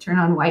in and turn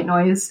on white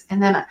noise.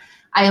 And then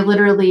I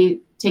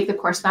literally take the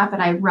course map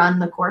and I run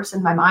the course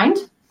in my mind.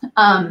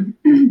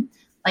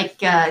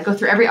 Go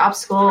through every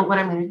obstacle, what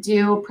I'm going to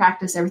do,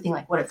 practice everything,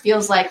 like what it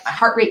feels like. My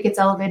heart rate gets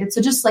elevated.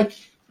 So just like,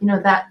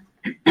 that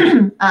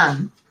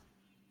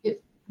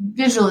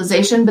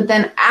visualization. But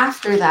then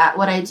after that,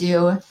 what I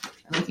do, I'm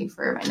looking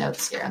for my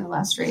notes here on the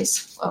last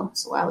race. Oh,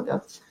 it's a while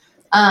ago.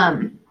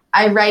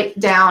 I write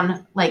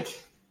down like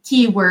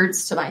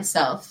keywords to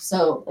myself.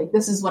 So like,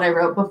 this is what I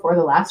wrote before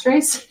the last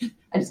race.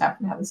 I just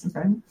happen to have this in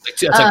front of me.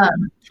 It's like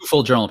 2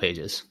 full journal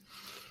pages,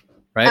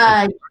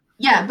 right?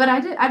 Yeah, but I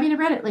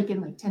read it like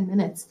in like 10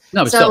 minutes.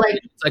 No, but so still, like,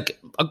 it's like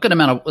a good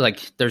amount of like,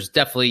 there's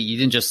definitely, you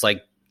didn't just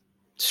like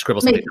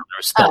scribble something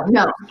down.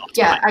 No.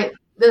 Yeah.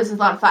 There's a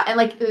lot of thought, and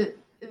like the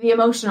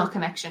emotional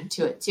connection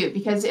to it too,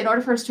 because in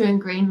order for us to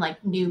ingrain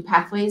like new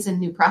pathways and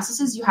new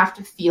processes, you have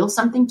to feel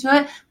something to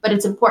it, but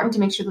it's important to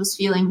make sure those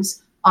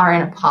feelings are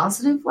in a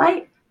positive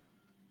light.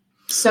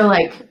 So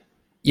like,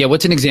 yeah.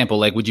 What's an example?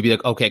 Like, would you be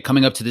like, okay,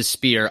 coming up to this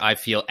spear, I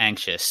feel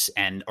anxious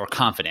or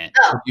confident.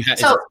 Is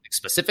it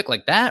specific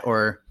like that,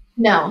 or?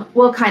 No,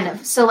 well, kind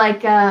of. So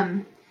like,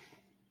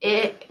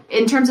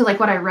 in terms of like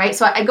what I write,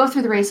 so I go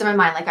through the race in my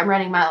mind, like I'm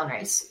running my own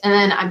race, and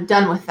then I'm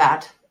done with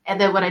that. And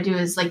then what I do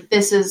is like,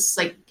 this is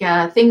like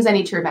things I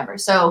need to remember.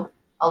 So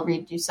I'll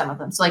read you some of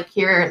them. So like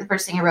here, the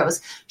first thing I wrote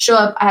was show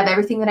up. I have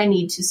everything that I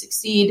need to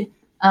succeed.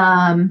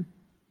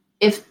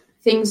 If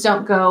things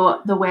don't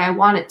go the way I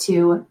want it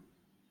to,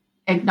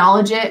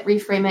 acknowledge it,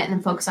 reframe it, and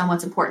then focus on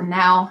what's important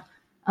now.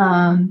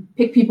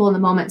 Pick people in the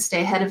moment,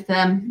 stay ahead of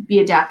them, be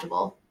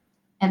adaptable.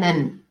 And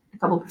then a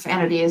couple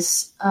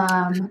profanities.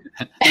 And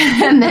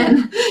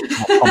then,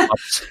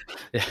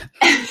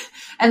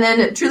 and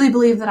then truly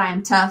believe that I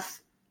am tough.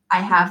 I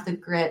have the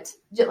grit,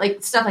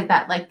 like stuff like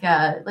that, like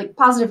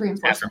positive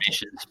reinforcement.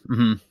 Affirmations.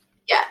 Mm-hmm.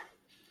 Yeah.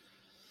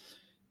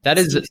 That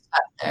is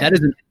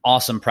an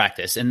awesome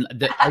practice. And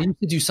I used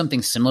to do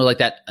something similar like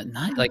that.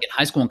 Not like in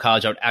high school and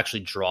college, I would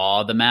actually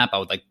draw the map. I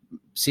would like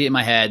see it in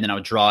my head, and then I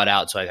would draw it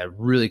out. So I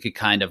really could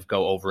kind of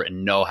go over it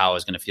and know how I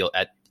was going to feel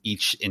at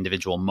each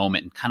individual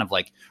moment and kind of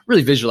like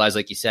really visualize,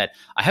 like you said.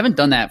 I haven't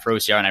done that for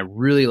OCR, and I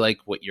really like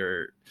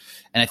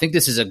and I think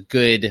this is a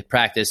good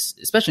practice,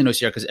 especially in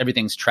OCR, because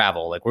everything's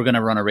travel. Like we're going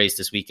to run a race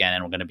this weekend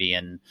and we're going to be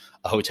in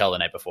a hotel the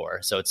night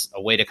before. So it's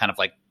a way to kind of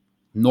like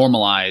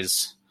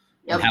normalize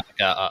and have like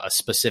a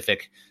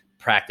specific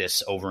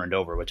practice over and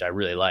over, which I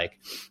really like.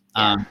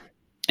 And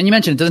you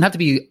mentioned it doesn't have to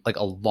be like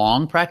a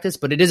long practice,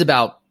 but it is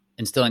about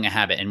instilling a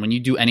habit. And when you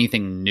do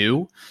anything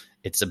new,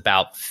 it's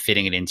about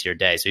fitting it into your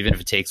day. So even if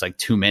it takes like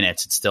 2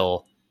 minutes, it's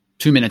still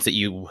 2 minutes that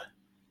you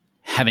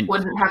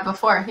wouldn't have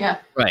before. Yeah.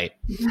 Right.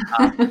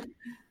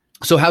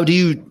 So how do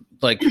you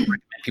like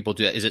recommend people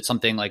do that? Is it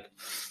something like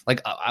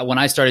when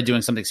I started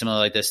doing something similar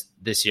like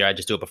this year, I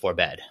just do it before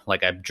bed.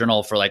 Like I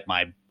journal for like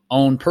my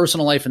own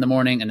personal life in the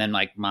morning, and then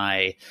like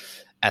my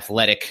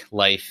athletic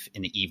life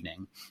in the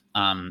evening.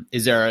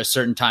 Is there a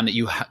certain time that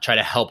you try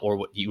to help, or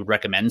what you would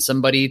recommend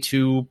somebody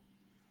to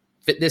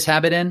fit this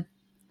habit in?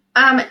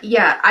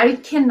 Yeah, I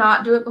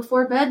cannot do it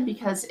before bed,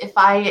 because if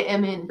I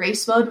am in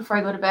race mode before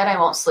I go to bed, I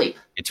won't sleep.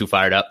 Get too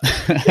fired up.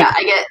 Yeah,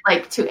 I get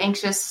like too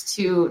anxious,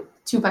 too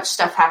much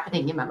stuff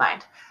happening in my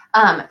mind.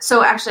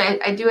 So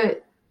actually I do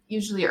it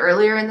usually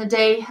earlier in the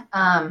day.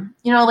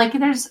 Like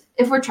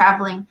if we're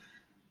traveling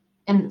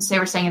and say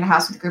we're staying in a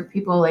house with a group of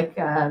people, like,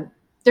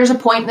 there's a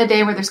point in the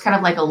day where there's kind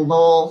of like a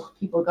lull.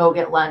 People go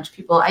get lunch.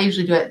 I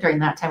usually do it during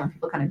that time when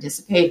people kind of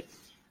dissipate.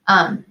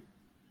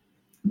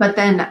 But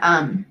then,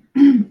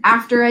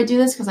 after I do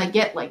this, because I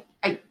get like,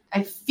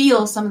 I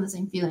feel some of the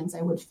same feelings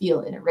I would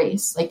feel in a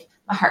race. Like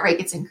my heart rate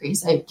gets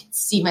increased. I can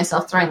see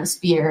myself throwing the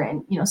spear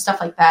and, stuff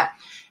like that.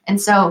 And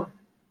so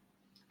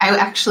I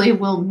actually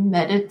will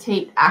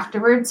meditate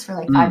afterwards for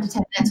like 5 to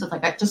 10 minutes with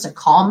like just a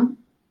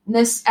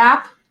calmness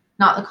app,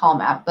 not the Calm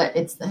app, but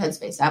it's the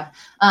Headspace app.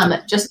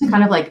 Just to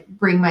kind of like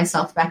bring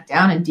myself back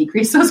down and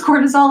decrease those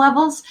cortisol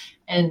levels.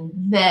 And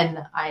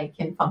then I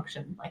can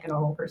function like a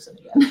normal person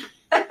again.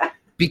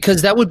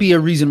 Because that would be a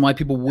reason why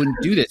people wouldn't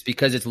do this,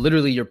 because it's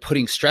literally you're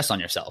putting stress on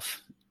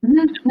yourself.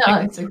 Mm-hmm. No,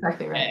 that's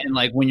exactly right. And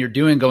like when you're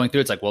going through,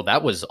 it's like, well,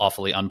 that was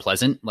awfully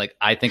unpleasant. Like,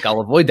 I think I'll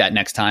avoid that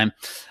next time.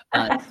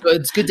 So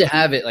it's good to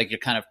have it. Like you're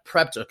kind of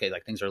prepped. Okay.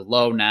 Like things are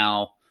low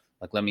now.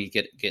 Like, let me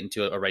get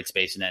into a right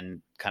space, and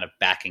then kind of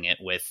backing it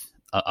with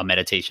a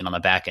meditation on the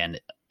back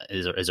end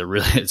is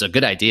a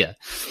good idea.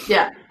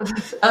 Yeah.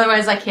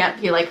 Otherwise I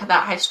can't be like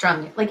that high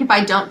strung. Like if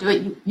I don't do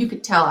it, you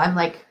could tell I'm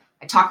like,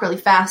 I talk really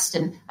fast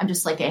and I'm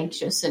just like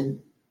anxious and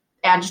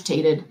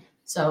agitated.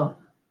 So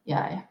yeah,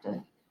 I have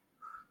to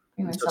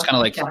bring myself. So it's kind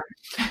of like,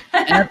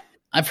 and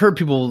I've heard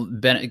people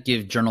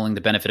give journaling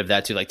the benefit of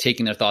that too, like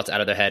taking their thoughts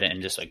out of their head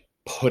and just like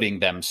putting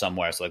them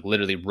somewhere. So like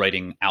literally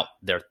writing out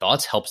their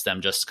thoughts helps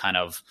them just kind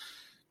of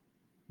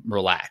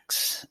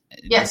relax.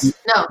 Yes.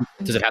 No.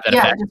 Does it have that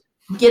effect?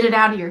 Just get it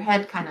out of your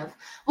head kind of.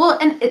 Well,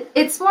 and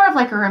it's more of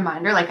like a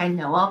reminder, like I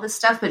know all this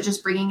stuff, but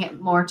just bringing it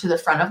more to the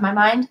front of my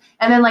mind.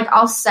 And then like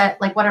I'll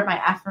set like whatever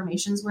my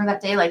affirmations were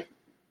that day. Like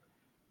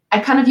I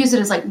kind of use it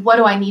as like, what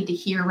do I need to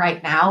hear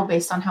right now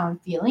based on how I'm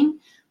feeling?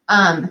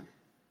 And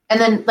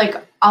then like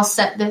I'll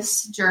set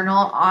this journal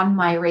on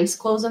my race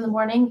clothes in the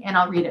morning, and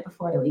I'll read it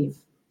before I leave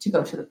to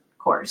go to the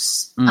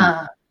course.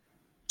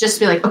 Just to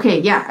be like, okay,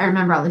 yeah, I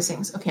remember all these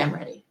things. Okay, I'm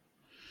ready.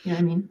 You know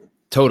what I mean?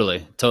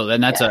 Totally.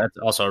 And that's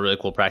also a really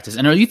cool practice.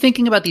 And are you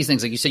thinking about these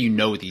things? Like you say,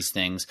 these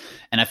things.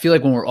 And I feel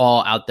like when we're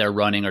all out there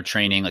running or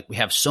training, like we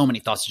have so many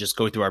thoughts to just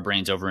go through our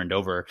brains over and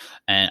over.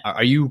 And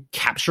are you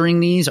capturing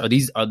these?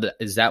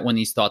 Is that when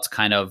these thoughts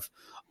kind of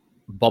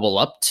bubble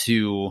up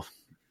to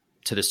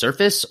the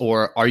surface,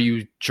 or are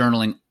you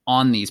journaling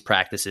on these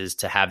practices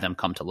to have them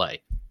come to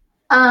light?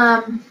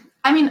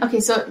 I mean, okay,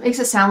 so it makes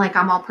it sound like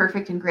I'm all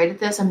perfect and great at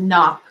this. I'm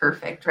not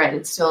perfect, right?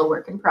 It's still a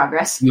work in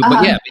progress.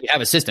 But you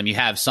have a system, you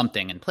have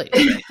something in place.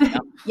 Right?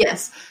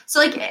 Yes. So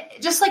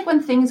like, just like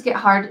when things get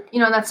hard,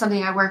 that's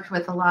something I worked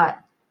with a lot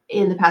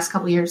in the past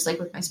couple of years, like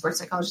with my sports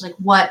psychologist, like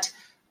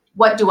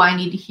what do I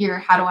need to hear?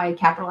 How do I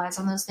capitalize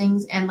on those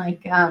things? And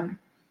like, maybe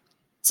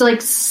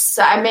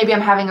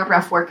I'm having a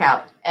rough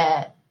workout.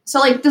 So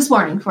like this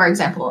morning, for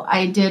example,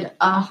 I did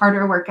a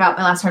harder workout,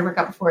 my last hard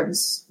workout before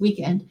this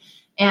weekend.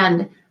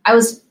 And I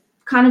was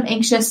kind of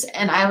anxious,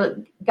 and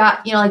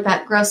got, like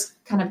that gross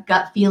kind of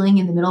gut feeling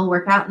in the middle of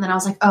workout. And then I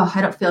was like, oh,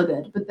 I don't feel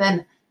good. But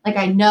then like,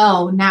 I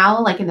know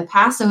now, like in the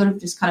past, I would have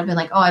just kind of been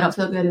like, oh, I don't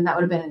feel good. And that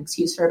would have been an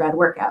excuse for a bad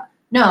workout.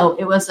 No,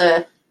 it was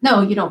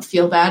no, you don't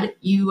feel bad.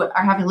 You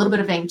are having a little bit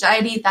of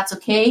anxiety. That's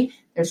okay.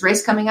 There's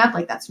race coming up.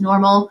 Like, that's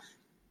normal.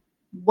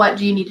 What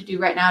do you need to do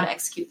right now to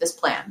execute this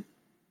plan?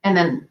 And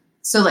then,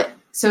 so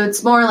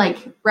it's more like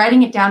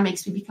writing it down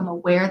makes me become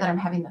aware that I'm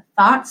having the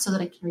thoughts so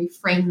that I can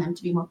reframe them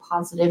to be more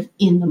positive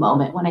in the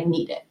moment when I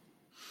need it.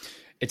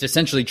 It's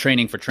essentially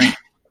training for training,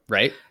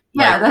 right?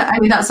 Yeah.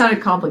 That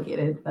sounded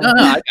complicated. But. No,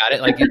 I got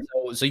it. Like,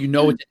 so you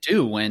know what to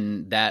do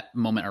when that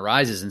moment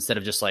arises, instead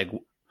of just like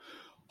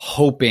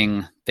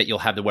hoping that you'll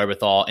have the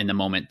wherewithal in the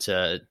moment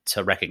to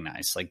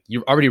recognize. Like,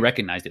 you already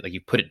recognized it, like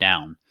you put it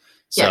down.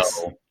 So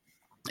yes.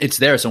 It's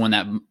there. So when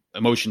that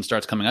emotion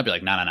starts coming up, you're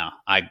like, no.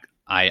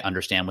 I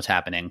understand what's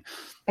happening.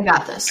 I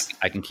got this.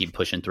 I can keep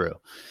pushing through.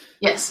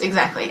 Yes,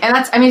 exactly.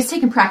 And it's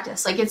taken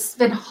practice. Like, it's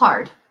been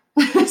hard.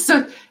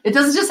 So it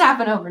doesn't just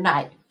happen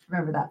overnight.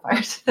 Remember that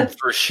part.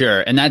 For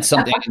sure. And that's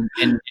something,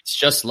 and it's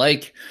just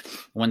like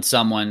when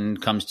someone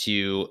comes to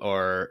you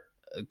or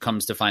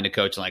comes to find a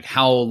coach, like,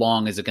 how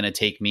long is it going to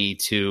take me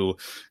to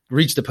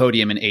reach the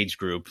podium in age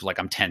group? Like,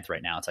 I'm 10th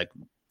right now. It's like,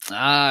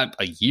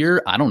 a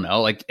year? I don't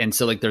know. Like, and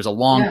so like, there's a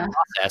long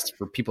process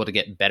for people to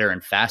get better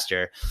and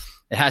faster.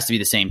 It has to be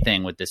the same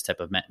thing with this type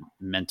of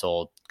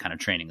mental kind of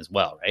training as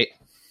well, right?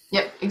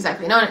 Yep,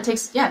 exactly. No, and it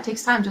takes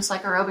time, just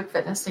like aerobic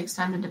fitness takes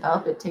time to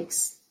develop.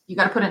 You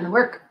got to put in the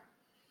work.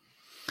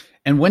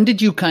 And when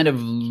did you kind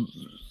of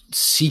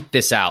seek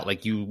this out?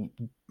 Like, you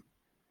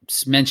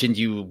mentioned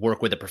you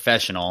work with a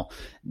professional.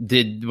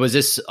 Did you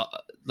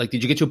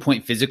get to a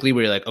point physically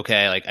where you're like,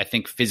 okay, like, I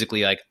think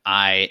physically, like,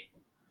 I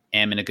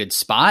am in a good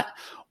spot?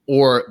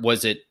 Or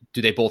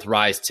do they both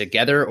rise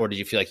together? Or did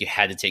you feel like you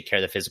had to take care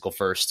of the physical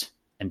first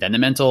and then the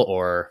mental?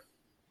 Or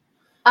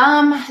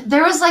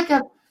there was like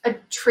a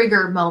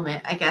trigger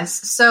moment, I guess.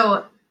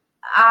 So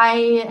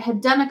I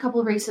had done a couple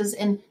of races,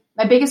 and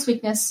my biggest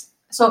weakness,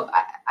 so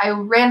I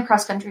ran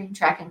cross country and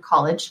track in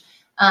college.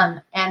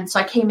 And so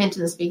I came into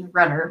this being a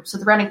runner. So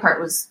the running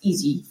part was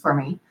easy for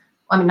me.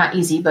 Well, I mean, not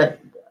easy, but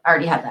I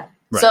already had that.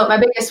 Right. So my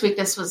biggest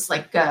weakness was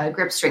like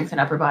grip strength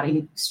and upper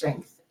body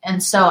strength.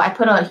 And so I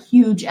put a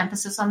huge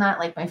emphasis on that.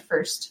 Like, I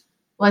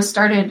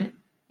started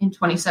in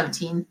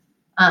 2017,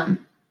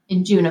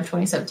 in June of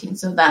 2017.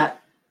 So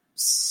that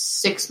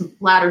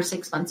latter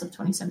 6 months of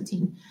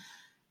 2017.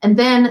 And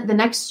then the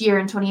next year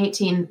in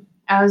 2018,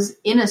 I was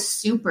in a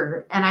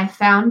super, and I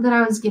found that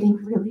I was getting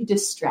really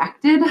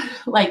distracted,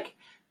 like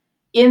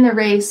in the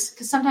race.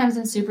 Cause sometimes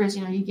in supers,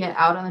 you get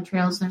out on the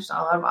trails and there's a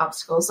lot of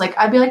obstacles. Like,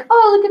 I'd be like,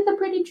 oh, look at the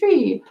pretty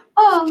tree.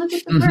 Oh, look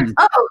at the birds.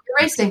 Oh, you're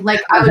racing.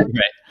 Like,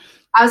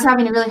 I was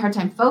having a really hard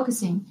time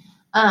focusing.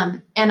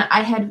 And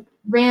I had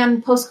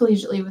ran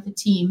post-collegiately with a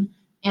team,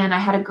 and I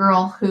had a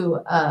girl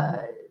who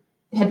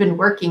had been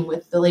working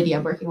with the lady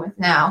I'm working with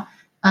now.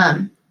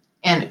 And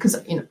because,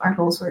 our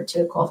goals were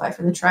to qualify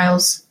for the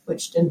trials,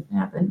 which didn't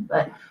happen,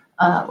 but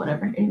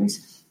whatever.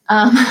 Anyways.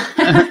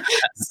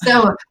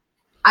 So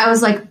I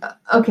was like,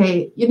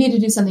 okay, you need to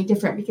do something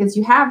different, because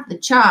you have the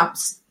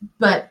chops,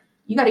 but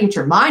you got to get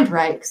your mind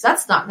right, because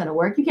that's not going to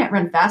work. You can't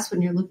run fast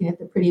when you're looking at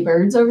the pretty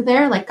birds over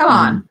there. Like, come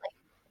on. Like,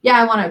 yeah,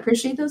 I want to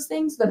appreciate those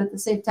things, but at the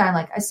same time,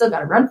 like, I still got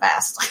to run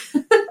fast.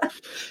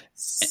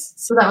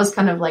 So that was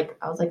kind of like,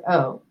 I was like,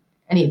 oh,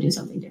 I need to do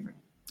something different.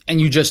 And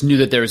you just knew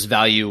that there was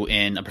value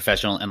in a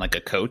professional and like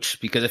a coach,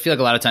 because I feel like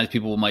a lot of times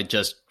people might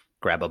just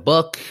grab a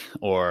book,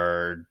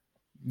 or,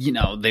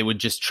 they would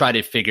just try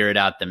to figure it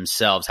out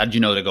themselves. How did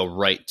you know to go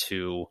right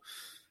to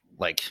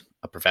like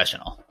a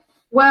professional?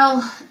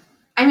 Well,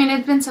 I mean,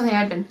 it's been something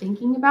I've been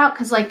thinking about,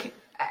 because like,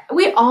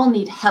 we all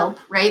need help,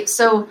 right?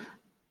 So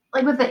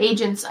like with the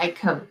agents I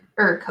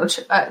coach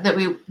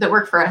that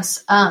work for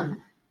us,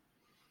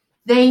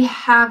 they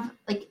have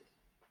like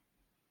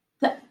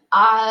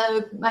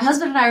my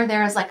husband and I are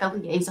there as like a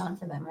liaison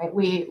for them, right?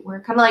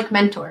 We're kind of like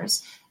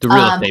mentors. The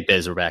real estate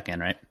biz we're back in,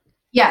 right?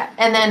 Yeah.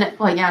 And then,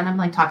 and I'm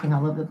like talking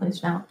all over the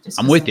place now.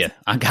 I'm with you.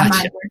 I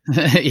got you.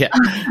 Yeah.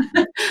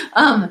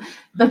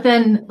 But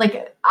then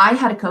like, I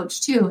had a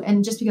coach too.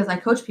 And just because I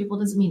coach people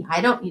doesn't mean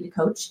I don't need a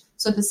coach.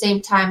 So at the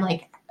same time,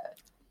 like,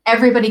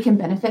 everybody can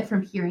benefit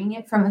from hearing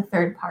it from a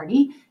third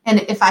party. And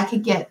if I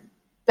could get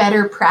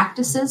better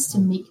practices to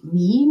make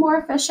me more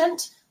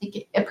efficient,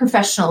 like, a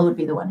professional would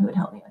be the one who would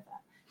help me with that.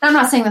 And I'm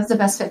not saying that's the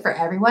best fit for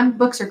everyone.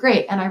 Books are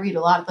great, and I read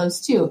a lot of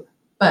those too.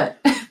 But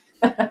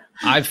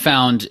I've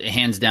found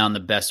hands down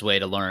the best way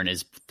to learn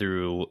is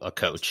through a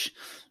coach.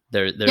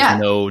 There's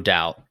no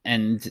doubt.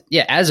 And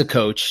yeah, as a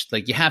coach,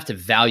 like, you have to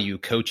value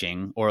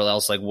coaching, or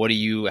else like, how do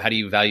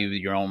you value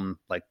your own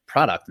like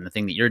product and the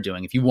thing that you're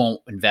doing if you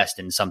won't invest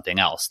in something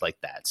else like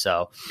that?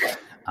 So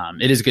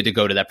it is good to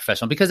go to that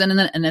professional, because and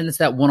then it's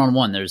that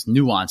one-on-one. There's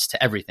nuance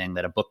to everything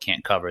that a book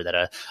can't cover, that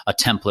a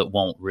template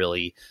won't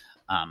really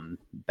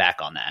back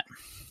on that.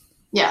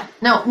 Yeah.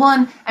 No,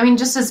 one, I mean,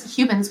 just as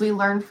humans, we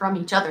learn from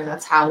each other.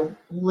 That's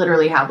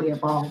literally how we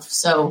evolved.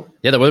 So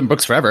Yeah, there wasn't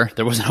books forever.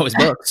 There wasn't always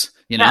books,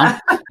 yeah.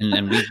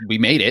 and we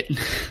made it.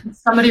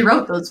 Somebody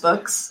wrote those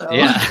books. So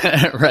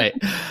Yeah, right.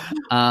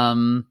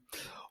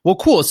 Well,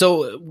 cool.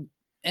 So,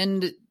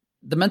 and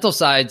the mental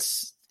side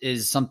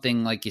is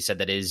something, like you said,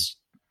 that is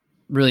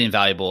really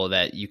invaluable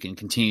that you can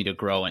continue to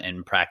grow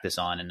and practice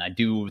on. And I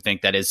do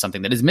think that is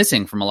something that is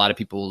missing from a lot of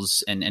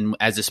people's, and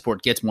as the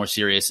sport gets more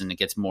serious and it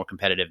gets more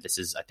competitive, this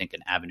is, I think,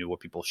 an avenue where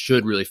people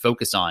should really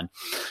focus on.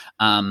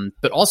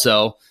 But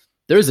also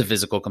there is a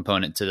physical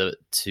component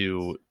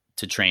to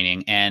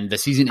training, and the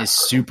season is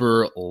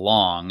super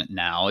long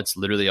now. It's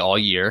literally all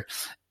year.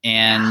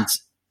 And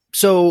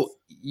so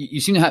you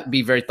seem to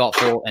be very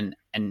thoughtful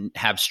and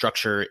have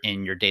structure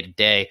in your day to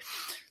day.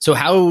 So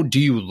how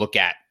do you look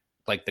at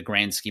like the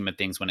grand scheme of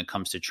things when it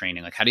comes to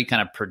training? Like, how do you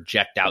kind of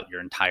project out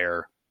your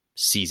entire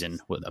season?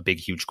 With a big,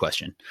 huge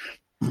question.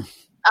 Yeah,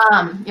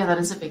 that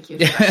is a big,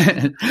 huge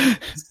question.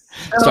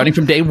 Starting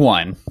from day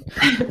one.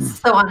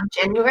 So on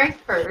January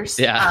 1st.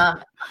 Yeah.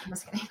 I'm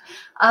just kidding.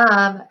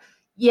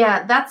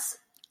 Yeah, that's,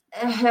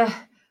 I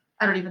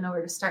don't even know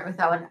where to start with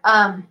that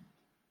one.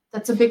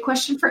 That's a big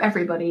question for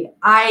everybody.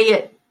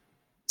 I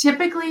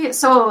typically,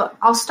 so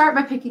I'll start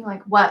by picking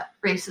like what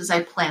races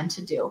I plan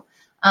to do.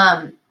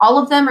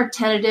 All of them are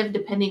tentative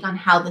depending on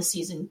how the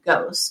season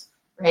goes,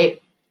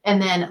 right?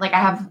 And then like I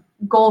have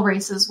goal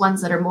races,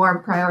 ones that are more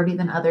priority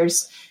than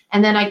others.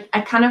 And then I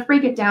kind of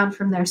break it down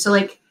from there. So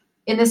like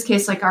in this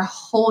case, like our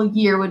whole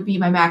year would be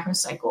my macro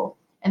cycle.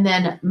 And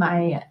then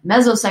my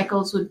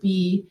mesocycles would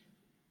be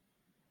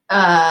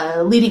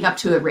leading up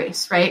to a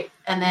race, right?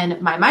 And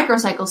then my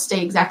microcycles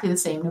stay exactly the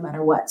same no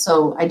matter what.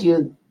 So I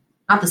do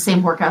not the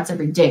same workouts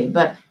every day,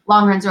 but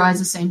long runs are always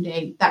the same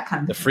day, that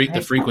kind of thing.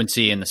 The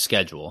frequency and the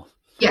schedule.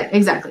 Yeah,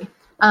 exactly.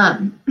 I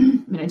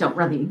mean, I don't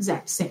run the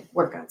exact same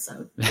workouts.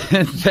 So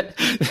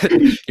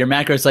your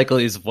macro cycle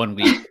is 1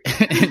 week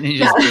and you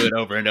just do it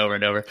over and over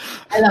and over.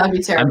 And that would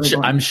be terrible.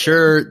 I'm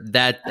sure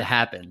that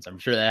happens. I'm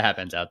sure that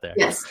happens out there.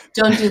 Yes.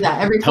 Don't do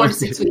that. Every 4 to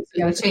 6 weeks,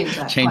 we got to change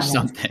that. Change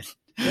something.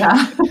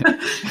 Yeah.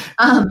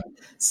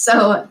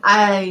 So so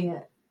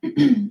I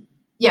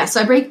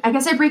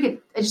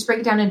just break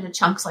it down into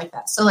chunks like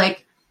that. So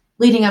like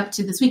leading up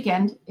to this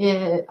weekend,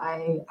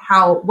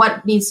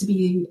 what needs to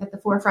be at the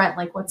forefront,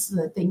 like what's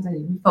the things I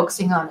need to be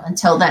focusing on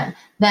until then.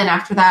 Then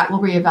after that,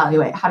 we'll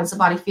reevaluate. How does the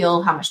body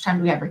feel? How much time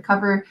do we have to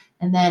recover?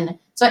 And then,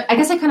 so I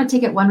guess I kind of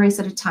take it one race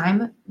at a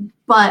time,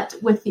 but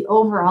with the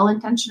overall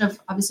intention of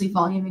obviously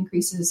volume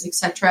increases,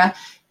 etc.,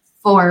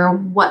 for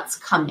what's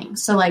coming.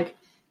 So like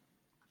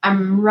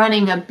I'm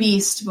running a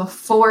beast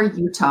before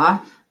Utah,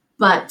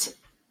 but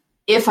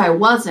if I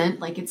wasn't,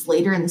 like it's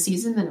later in the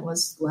season than it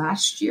was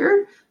last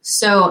year.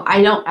 So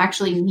I don't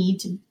actually need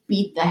to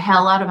beat the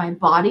hell out of my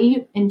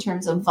body in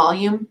terms of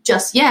volume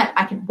just yet.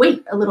 I can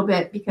wait a little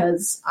bit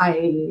because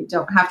I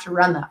don't have to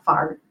run that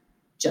far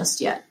just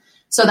yet.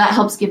 So that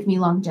helps give me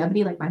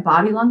longevity, like my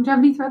body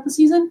longevity throughout the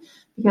season,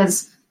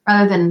 because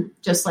rather than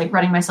just like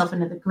running myself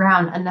into the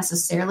ground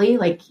unnecessarily,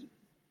 like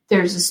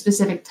there's a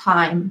specific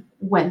time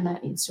when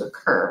that needs to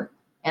occur.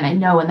 And I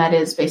know when that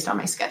is based on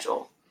my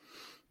schedule.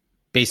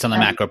 Based on the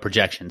macro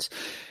projections.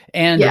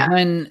 And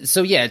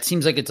it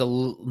seems like it's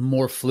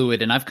more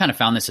fluid. And I've kind of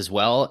found this as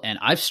well. And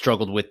I've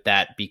struggled with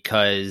that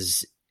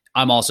because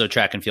I'm also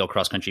track and field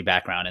cross country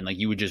background. And like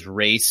you would just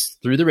race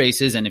through the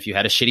races. And if you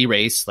had a shitty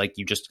race, like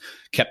you just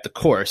kept the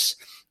course.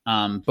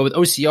 But with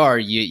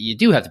OCR, you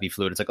do have to be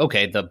fluid. It's like,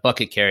 okay, the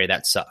bucket carry,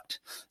 that sucked.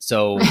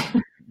 So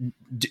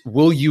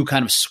will you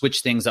kind of switch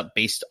things up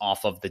based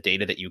off of the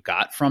data that you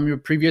got from your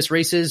previous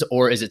races?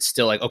 Or is it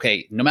still like,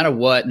 okay, no matter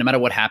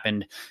what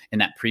happened in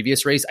that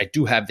previous race, I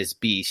do have this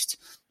beast,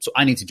 so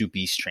I need to do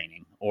beast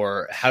training?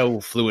 Or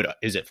how fluid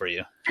is it for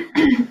you?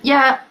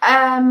 Yeah.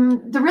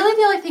 The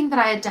only thing that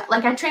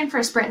I train for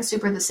a sprint and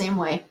super the same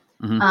way.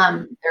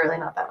 Mm-hmm. They're really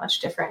not that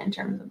much different in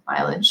terms of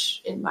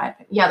mileage in my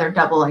opinion. Yeah, they're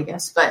double, I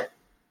guess, but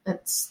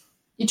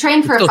you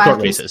train for a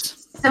 5K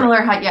races. Similar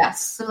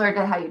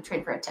to how you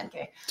train for a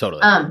 10K.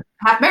 Totally.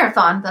 Half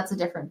marathon, that's a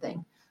different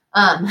thing.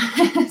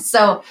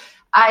 So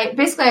I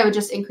would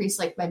just increase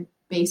like my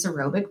base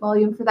aerobic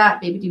volume for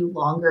that, maybe do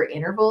longer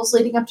intervals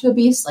leading up to a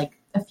beast, like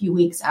a few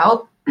weeks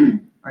out,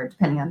 or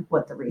depending on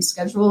what the race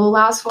schedule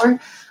allows for.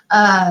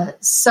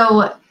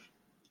 So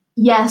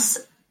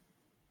yes,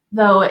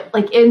 though,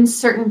 like in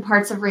certain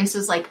parts of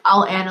races, like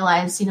I'll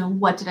analyze,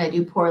 what did I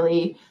do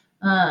poorly?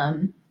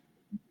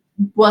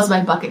 Was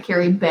my bucket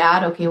carry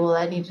bad? Okay, well,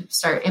 I need to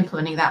start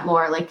implementing that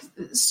more, like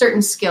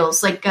certain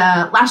skills, like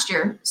last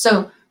year.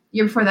 So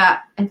year before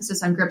that,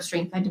 emphasis on grip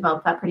strength. I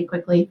developed that pretty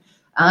quickly.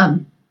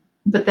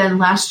 But then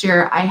last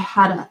year I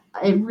had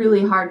a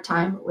really hard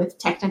time with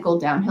technical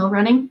downhill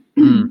running.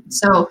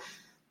 So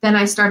then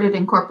I started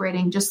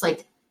incorporating just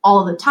like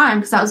all the time,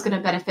 because that was going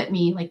to benefit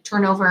me. Like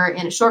turnover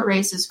in a short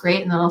race is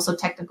great. And then also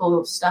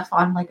technical stuff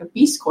on like a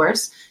beast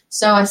course.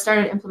 So I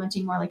started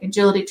implementing more like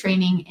agility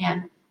training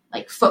and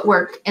like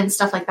footwork and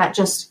stuff like that,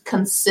 just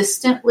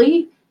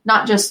consistently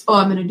not just, oh,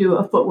 I'm going to do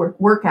a footwork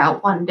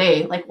workout one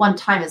day. Like one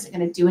time isn't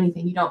going to do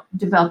anything. You don't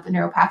develop the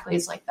neural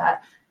pathways like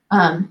that.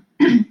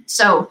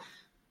 So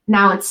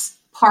now it's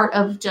part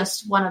of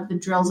just one of the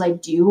drills I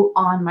do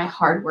on my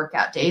hard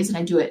workout days. And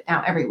I do it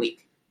now every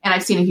week. And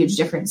I've seen a huge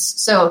difference.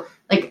 So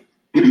like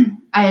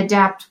I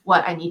adapt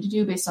what I need to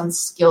do based on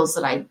skills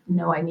that I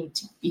know I need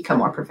to become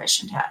more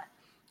proficient at.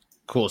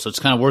 Cool. So it's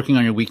kind of working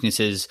on your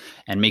weaknesses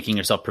and making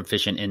yourself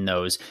proficient in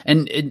those.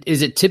 And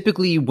is it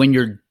typically when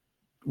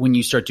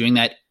you start doing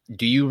that,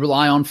 do you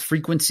rely on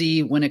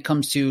frequency when it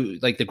comes to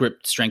like the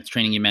grip strength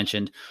training you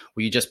mentioned?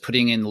 Were you just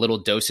putting in little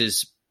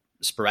doses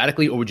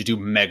sporadically, or would you do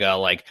mega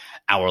like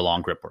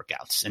hour-long grip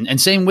workouts? And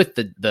same with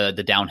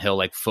the downhill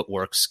like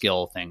footwork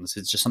skill things.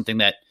 It's just something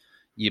that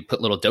you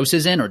put little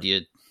doses in, or do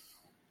you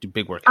do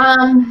big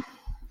workouts?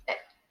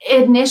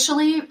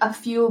 Initially a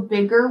few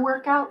bigger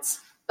workouts,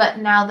 but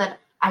now that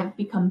I've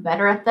become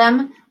better at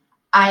them,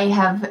 I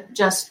have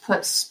just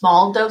put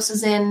small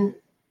doses in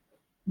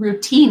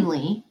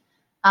routinely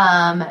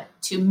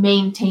to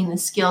maintain the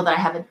skill that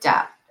I have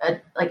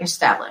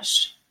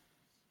established.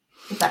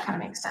 If that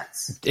kind of makes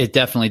sense. It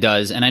definitely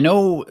does. And I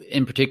know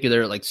in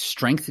particular, like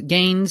strength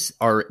gains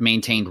are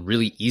maintained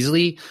really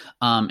easily.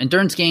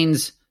 Endurance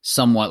gains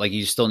somewhat, like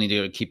you still need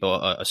to keep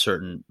a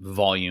certain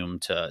volume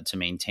to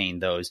maintain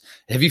those.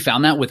 Have you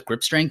found that with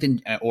grip strength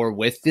or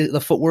with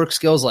the footwork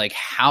skills? Like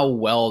how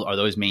well are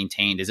those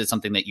maintained? Is it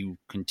something that you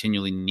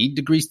continually need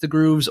to grease the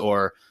grooves,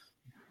 or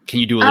can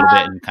you do a little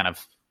bit and kind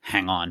of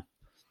hang on?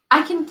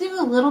 I can do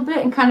a little bit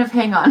and kind of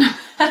hang on.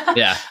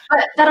 Yeah.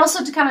 But that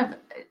also to kind of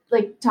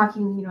like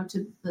talking,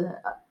 to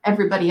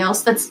everybody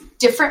else, that's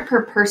different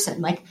per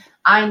person. Like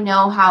I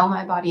know how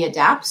my body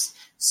adapts.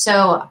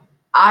 So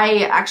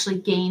I actually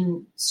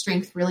gain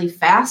strength really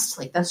fast.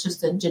 Like that's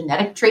just a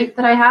genetic trait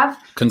that I have.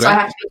 Congrats. So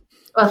I have to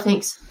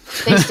thanks.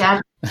 Thanks,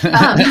 Dad.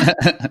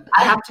 I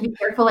have to be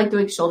careful, like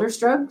doing shoulder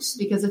strokes,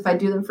 because if I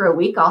do them for a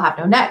week, I'll have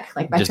no neck.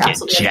 Like my just traps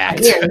will be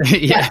jacked.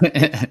 Yeah.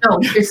 No,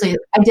 seriously.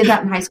 I did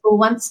that in high school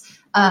once.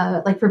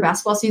 Like for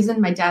basketball season,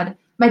 my dad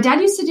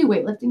used to do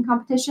weightlifting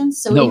competitions.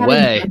 So no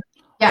way.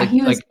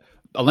 He was like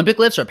Olympic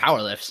lifts or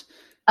power lifts?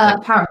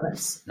 Power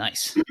lifts.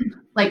 Nice.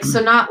 Like,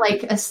 so not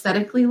like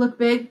aesthetically look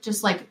big,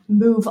 just like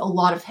move a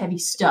lot of heavy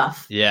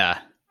stuff. Yeah.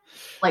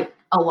 Like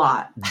a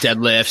lot.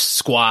 Deadlifts,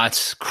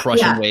 squats,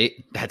 crushing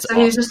weight. That's so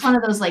awesome. He was just one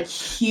of those like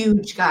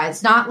huge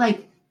guys, not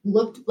like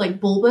looked like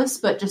bulbous,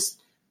 but just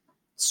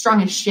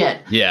strong as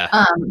shit. Yeah.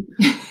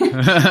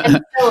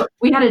 And so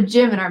we had a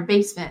gym in our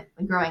basement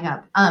growing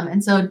up.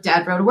 And so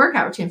Dad wrote a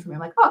workout routine for me.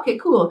 I'm like, oh, okay,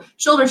 cool.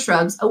 Shoulder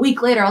shrugs. A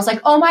week later, I was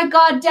like, oh my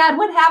God, Dad,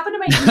 what happened to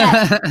my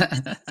neck?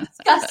 It's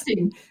disgusting.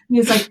 And he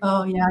was like,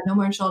 oh yeah, no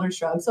more shoulder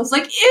shrugs. So I was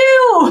like,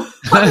 ew,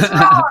 what is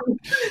wrong?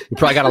 You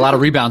probably got a lot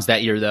of rebounds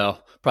that year though.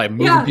 Probably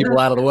moving people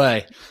out of the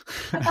way.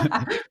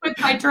 With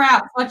my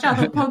traps. Watch out,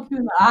 they'll poke you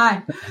in the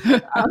eye.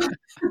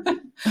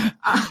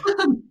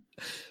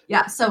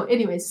 Yeah. So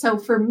anyways, so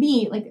for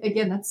me, like,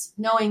 again, that's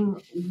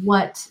knowing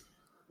what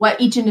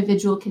each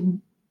individual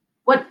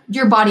what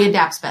your body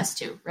adapts best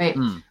to. Right.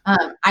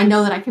 I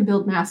know that I can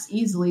build mass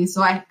easily.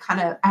 So I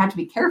have to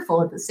be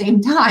careful at the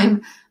same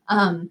time,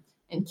 and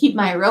keep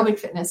my aerobic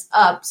fitness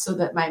up so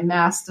that my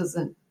mass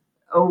doesn't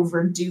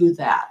overdo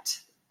that.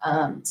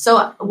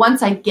 So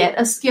once I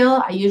get a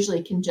skill, I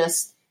usually can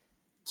just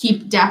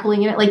keep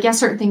dabbling in it. Like,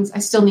 certain things I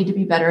still need to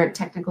be better at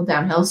technical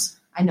downhills.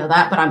 I know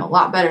that, but I'm a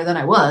lot better than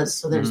I was.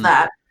 So there's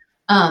that.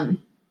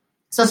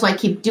 So that's why I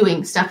keep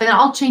doing stuff, and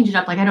I'll change it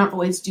up. Like I don't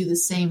always do the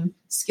same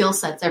skill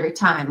sets every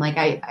time. Like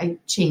I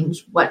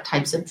change what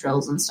types of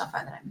drills and stuff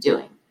that I'm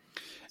doing.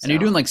 And you're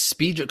doing like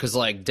speed, because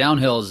like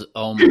downhills,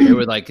 they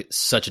were like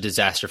such a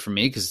disaster for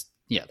me. Cause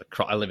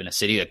I live in a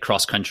city that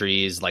cross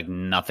country is like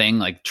nothing,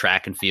 like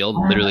track and field,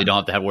 literally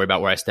don't have to worry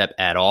about where I step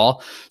at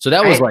all. So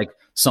that was like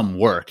some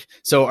work.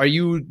 So are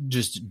you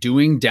just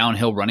doing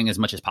downhill running as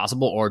much as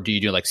possible, or do you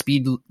do like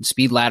speed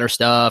ladder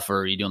stuff,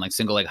 or are you doing like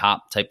single leg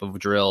hop type of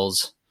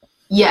drills?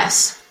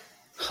 Yes.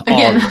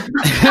 Again,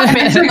 I'm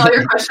answering all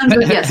your questions,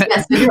 but yes,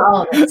 I do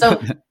all of it.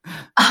 So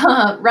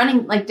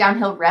running like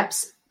downhill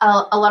reps,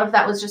 a lot of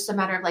that was just a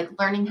matter of like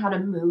learning how to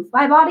move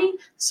my body.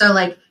 So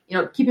like,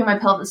 keeping my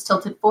pelvis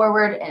tilted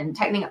forward and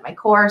tightening up my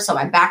core so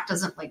my back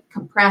doesn't like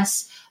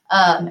compress.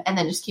 And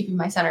then just keeping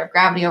my center of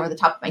gravity over the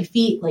top of my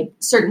feet, like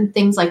certain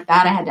things like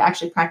that I had to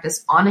actually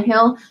practice on a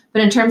hill.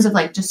 But in terms of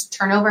like just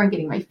turnover and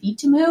getting my feet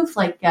to move,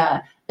 like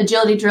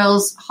agility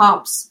drills,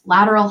 hops,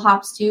 lateral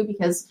hops too,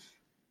 because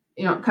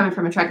coming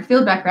from a track and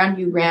field background,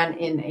 you ran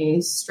in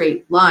a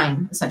straight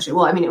line, essentially.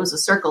 Well, I mean, it was a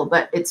circle,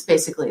 but it's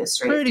basically a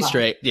straight Pretty line.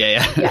 Straight.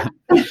 Yeah.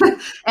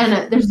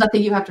 And there's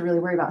nothing you have to really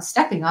worry about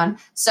stepping on.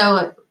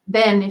 So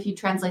then if you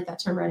translate that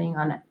to running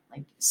on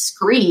like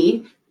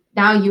scree,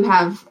 now you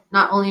have,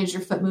 not only is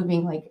your foot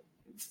moving like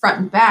front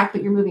and back,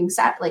 but you're moving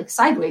like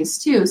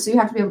sideways too. So you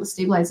have to be able to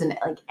stabilize in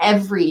like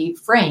every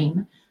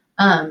frame.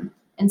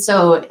 And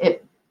so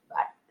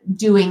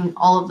doing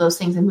all of those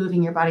things and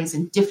moving your bodies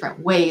in different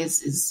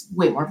ways is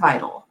way more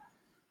vital.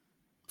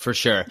 For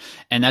sure.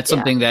 And that's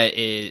something that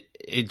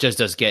it just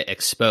does get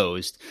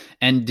exposed.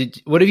 And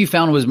what have you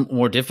found was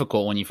more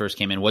difficult when you first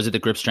came in? Was it the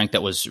grip strength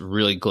that was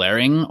really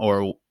glaring,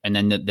 and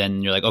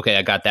then you're like, okay,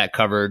 I got that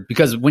covered?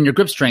 Because when your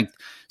grip strength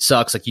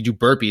sucks, like you do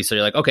burpees, so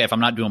you're like, okay, if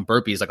I'm not doing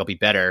burpees, like I'll be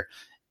better.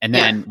 And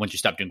then once you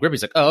stop doing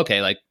burpees, like, oh,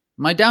 okay, like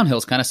my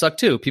downhills kind of suck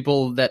too.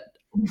 People that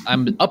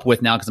I'm up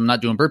with now because I'm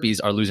not doing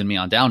burpees are losing me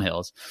on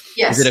downhills.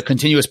 Yes. Is it a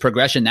continuous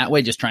progression that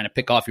way, just trying to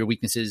pick off your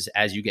weaknesses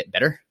as you get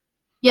better?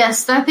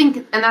 Yes, I think,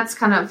 and that's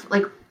kind of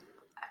like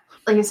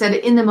I said,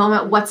 in the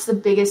moment, what's the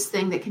biggest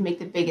thing that can make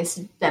the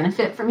biggest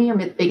benefit for me or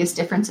the biggest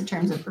difference in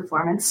terms of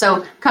performance?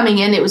 So coming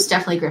in, it was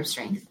definitely grip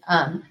strength.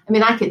 I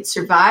mean, I could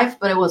survive,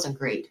 but it wasn't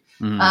great.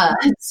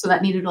 So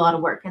that needed a lot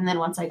of work. And then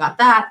once I got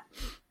that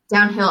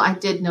downhill, I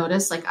did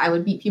notice like I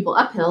would beat people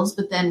up hills,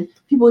 but then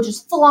people would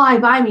just fly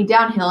by me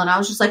downhill. And I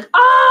was just like,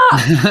 how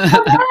are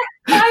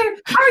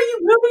you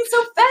moving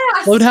so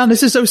fast? Slow down.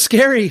 This is so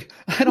scary.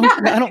 I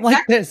don't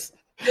like this.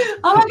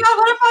 Oh my God,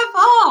 what if I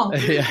fall?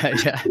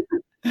 Yeah.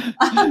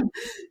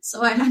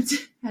 So I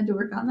had to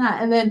work on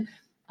that. And then,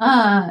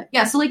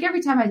 so like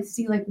every time I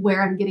see like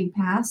where I'm getting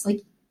past,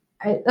 like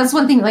that's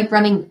one thing, like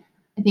running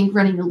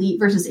elite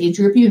versus age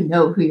group, you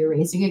know who you're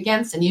racing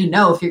against and you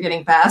know if you're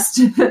getting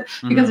past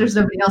because there's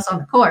nobody else on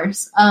the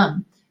course.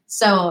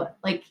 So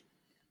like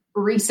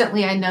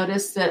recently I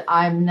noticed that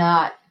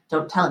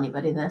don't tell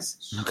anybody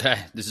this. Okay.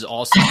 This is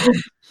awesome.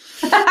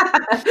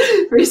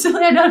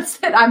 Recently, I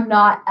noticed that I'm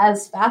not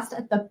as fast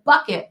at the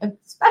bucket,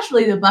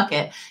 especially the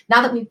bucket.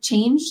 Now that we've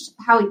changed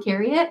how we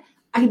carry it,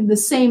 I have the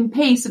same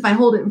pace if I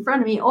hold it in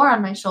front of me or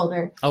on my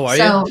shoulder. Oh, are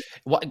you?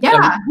 What,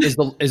 yeah. Is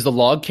the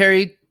log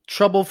carry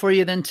trouble for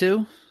you then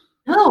too?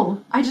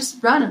 No, I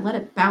just run and let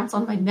it bounce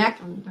on my neck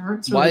and it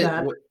hurts really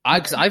bad.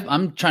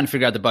 I'm trying to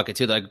figure out the bucket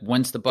too. Like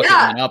once the bucket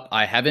went up,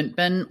 I haven't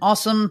been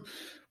awesome.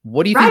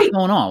 What do you think is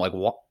going on? Like,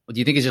 what do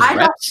you think is just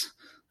reps?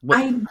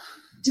 I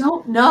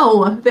don't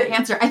know the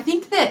answer. I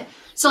think that,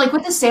 so like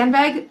with the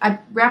sandbag, I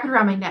wrap it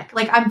around my neck.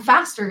 Like I'm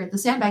faster at the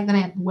sandbag than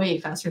I am way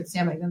faster at the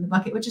sandbag than the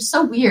bucket, which is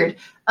so weird.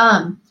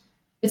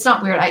 It's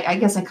not weird. I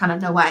guess I kind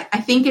of know why.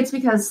 I think it's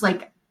because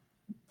like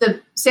the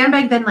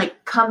sandbag then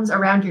like comes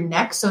around your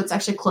neck. So it's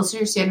actually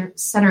closer to your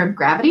center of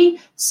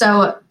gravity.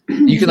 So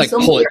you can like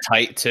pull it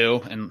tight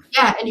too. And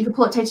you can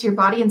pull it tight to your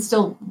body and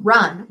still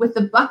run. With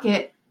the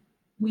bucket,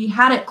 we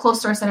had it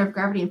close to our center of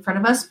gravity in front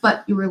of us,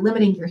 but you were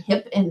limiting your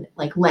hip and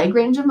like leg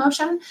range of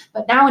motion.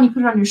 But now when you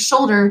put it on your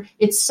shoulder,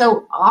 it's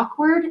so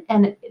awkward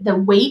and the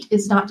weight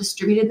is not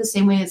distributed the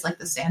same way as like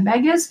the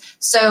sandbag is.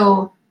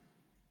 So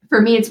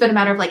for me, it's been a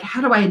matter of like,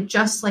 how do I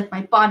adjust like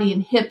my body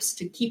and hips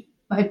to keep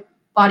my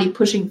body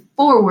pushing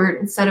forward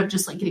instead of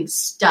just like getting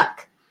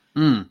stuck?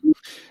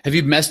 Have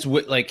you messed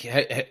with like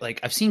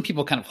I've seen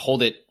people kind of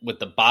hold it with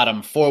the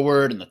bottom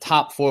forward and the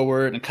top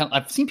forward, and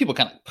I've seen people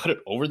kind of put it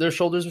over their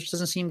shoulders, which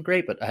doesn't seem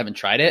great, but I haven't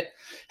tried it.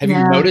 Have you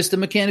noticed the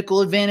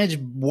mechanical advantage,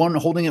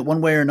 holding it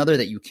one way or another,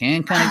 that you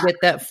can kind of get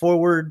that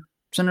forward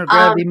center of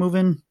gravity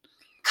moving?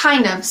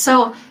 Kind of.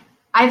 So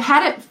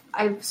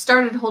I've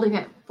started holding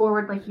it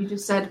forward, like you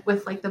just said,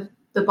 with like the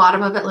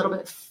bottom of it a little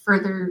bit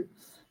further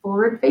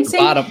forward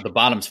facing. The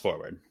bottom's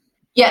forward.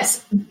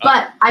 Yes,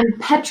 but I'm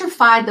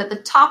petrified that the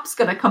top's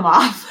going to come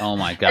off. Oh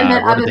my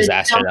God, what a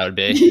disaster that would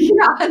be.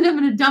 And I'm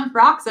going to dump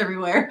rocks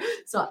everywhere.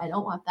 So I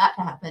don't want that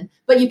to happen.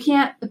 But you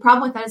can't, the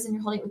problem with that is when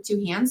you're holding it with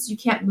two hands, you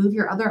can't move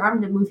your other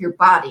arm to move your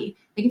body.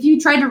 Like if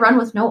you tried to run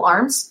with no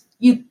arms,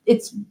 you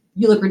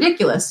look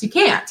ridiculous. You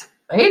can't,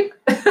 right?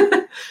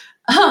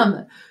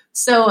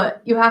 So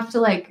you have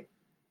to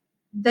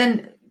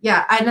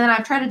and then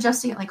I've tried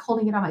adjusting it, like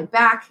holding it on my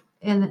back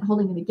and then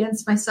holding it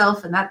against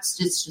myself. And that's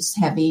just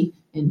heavy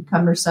and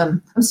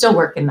cumbersome. I'm still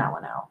working that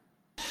one out.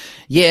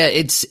 Yeah,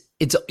 it's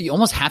you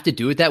almost have to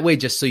do it that way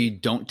just so you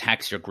don't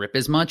tax your grip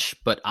as much.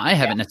 But I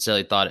haven't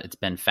necessarily thought it's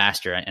been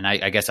faster, and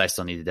I guess I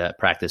still need to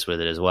practice with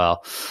it as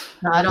well.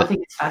 No, I don't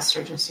think it's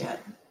faster just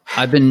yet.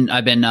 I've been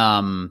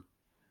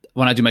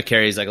when I do my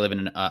carries, like I live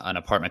in an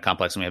apartment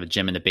complex and we have a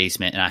gym in the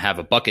basement, and I have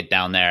a bucket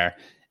down there.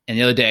 And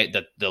the other day,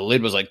 the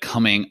lid was like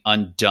coming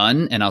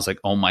undone, and I was like,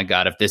 "Oh my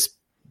God! If this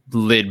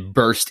lid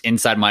burst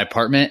inside my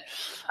apartment,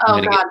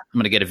 I'm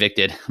gonna get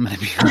evicted. I'm gonna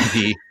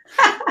be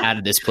out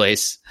of this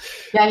place."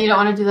 Yeah, and you don't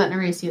want to do that in a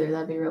race either.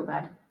 That'd be real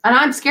bad. And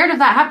I'm scared of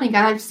that happening.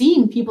 And I've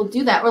seen people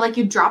do that, where like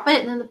you drop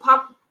it and then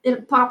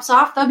it pops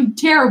off. That'd be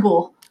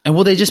terrible. And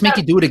will they just make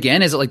you do it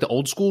again? Is it like the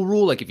old school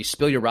rule? Like if you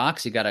spill your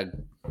rocks, you gotta.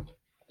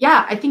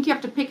 Yeah, I think you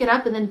have to pick it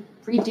up and then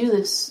redo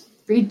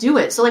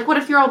it. So like, what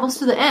if you're almost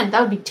to the end?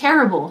 That would be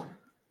terrible.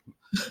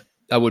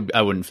 I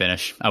wouldn't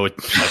finish. I would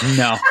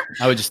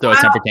just throw a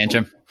temper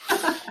tantrum.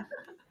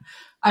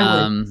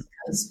 I would,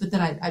 but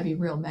then I'd be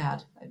real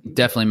mad.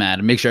 Definitely mad.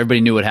 And make sure everybody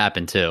knew what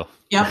happened too.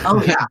 Yep.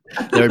 Oh yeah.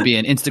 There would be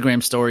an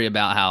Instagram story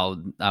about how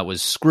I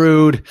was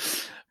screwed.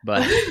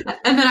 But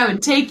and then I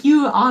would take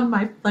you on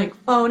my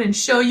phone and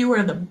show you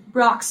where the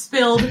rock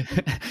spilled.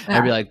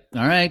 I'd be like,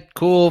 "All right,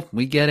 cool,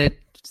 we get it.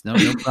 It's no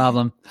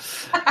problem."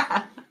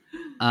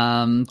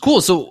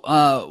 Cool.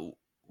 So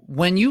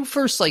when you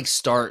first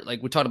start,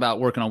 we talked about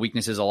working on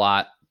weaknesses a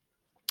lot.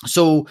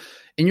 So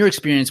in your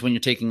experience, when you're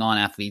taking on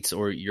athletes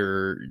or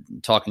you're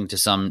talking to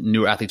some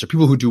newer athletes or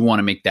people who do want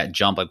to make that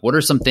jump, like what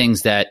are some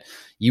things that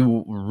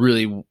you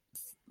really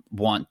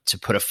want to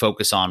put a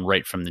focus on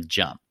right from the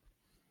jump?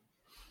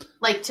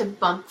 Like to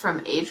bump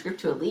from age group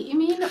to elite, you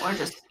mean, or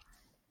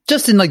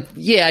just in like,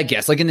 yeah, I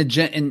guess like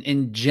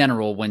in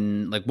general,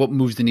 when like what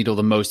moves the needle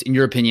the most in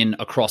your opinion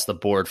across the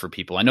board for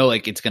people? I know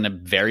like it's going to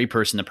vary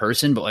person to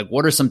person, but like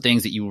what are some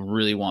things that you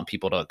really want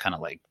people to kind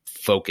of like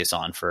focus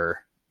on for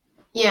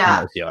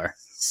OCR?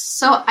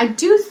 So I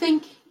do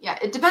think,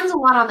 it depends a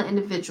lot on the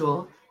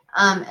individual.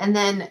 And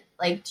then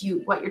like,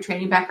 what your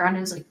training background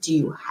is, like, do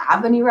you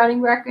have any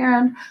running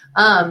background?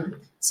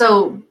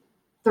 So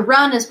the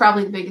run is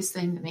probably the biggest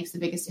thing that makes the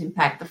biggest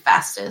impact, the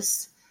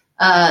fastest,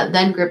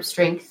 then grip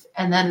strength.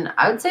 And then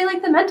I would say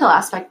like the mental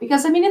aspect,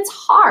 because I mean, it's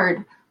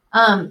hard.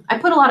 I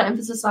put a lot of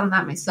emphasis on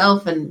that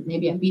myself, and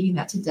maybe I'm beating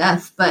that to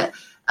death, but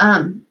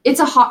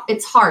it's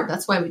hard.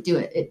 That's why we do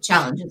it. It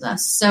challenges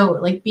us. So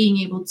like being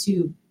able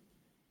to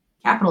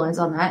capitalize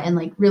on that and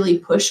like really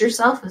push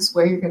yourself is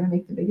where you're going to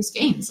make the biggest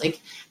gains.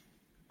 Like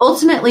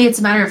ultimately it's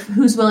a matter of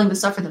who's willing to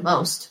suffer the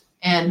most,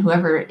 and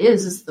whoever it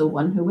is the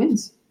one who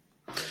wins.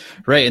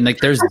 Right. And like,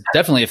 there's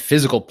definitely a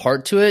physical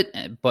part to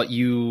it, but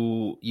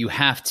you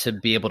have to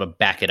be able to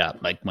back it up.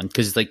 Like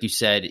cause like you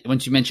said,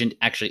 once you mentioned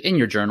actually in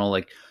your journal,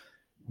 like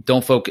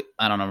don't focus,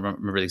 I don't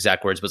remember the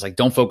exact words, but it's like,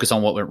 don't focus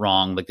on what went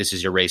wrong. Like this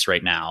is your race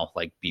right now.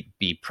 Like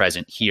be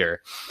present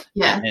here.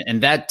 Yeah.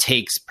 And that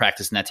takes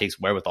practice and that takes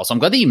wherewithal. So I'm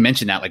glad that you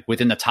mentioned that, like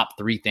within the top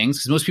 3 things,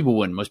 because most people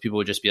wouldn't. Most people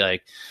would just be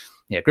like,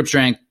 yeah, grip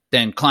strength,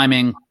 then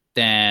climbing,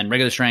 then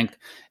regular strength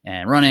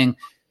and running.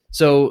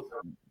 So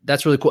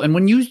that's really cool. And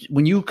when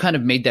you kind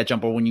of made that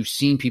jump, or when you've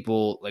seen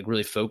people like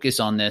really focus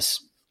on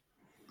this,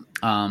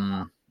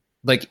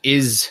 like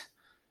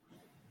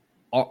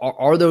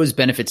are those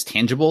benefits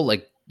tangible?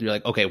 Like you're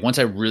like, okay, once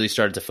I really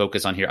started to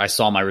focus on here, I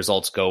saw my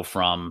results go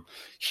from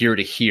here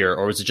to here,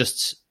 or was it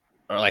just,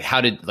 or like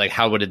how did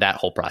that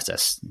whole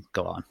process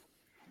go on?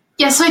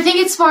 Yeah, so I think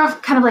it's more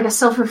of kind of like a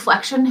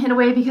self-reflection in a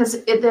way,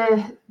 because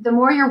the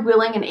more you're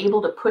willing and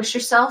able to push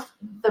yourself,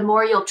 the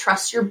more you'll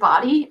trust your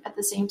body at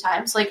the same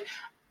time. So like,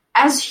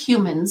 as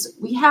humans,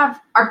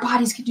 our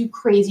bodies can do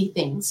crazy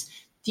things.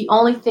 The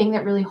only thing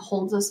that really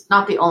holds us,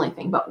 not the only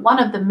thing, but one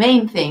of the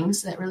main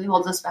things that really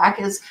holds us back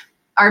is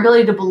our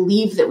ability to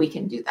believe that we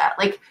can do that.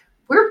 Like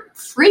we're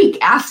freak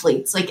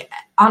athletes, like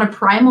on a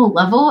primal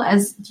level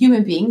as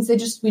human beings,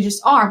 we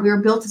just are. We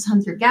were built as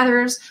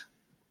hunter-gatherers.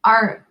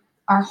 Our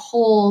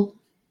whole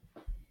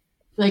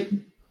like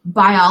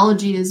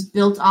biology is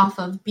built off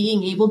of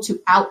being able to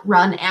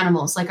outrun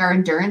animals. Like our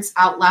endurance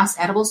outlasts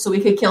animals, so we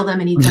could kill them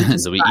and eat them.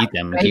 So we eat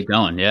them and keep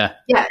going. Yeah.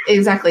 Yeah,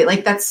 exactly.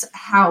 Like that's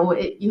how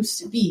it used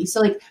to be.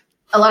 So like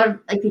a lot of,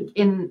 I think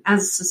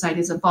as society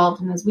has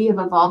evolved and as we have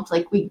evolved,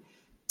 like we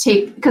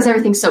take, because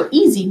everything's so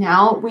easy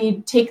now,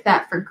 we take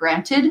that for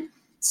granted.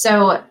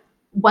 So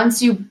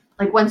once you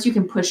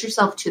can push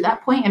yourself to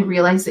that point and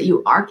realize that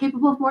you are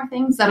capable of more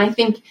things, then I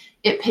think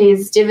it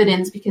pays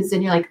dividends, because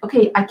then you're like,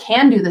 okay, I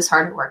can do this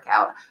harder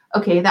workout.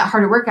 Okay, that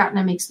harder workout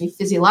now makes me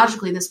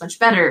physiologically this much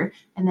better.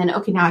 And then,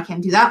 okay, now I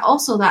can do that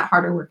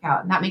harder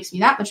workout, and that makes me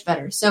that much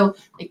better. So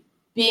like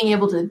being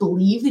able to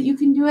believe that you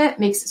can do it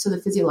makes it so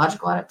the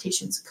physiological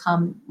adaptations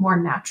come more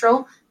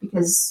natural,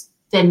 because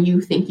then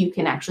you think you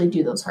can actually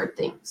do those hard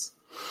things.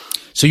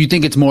 So you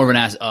think it's more of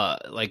an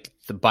like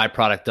the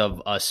byproduct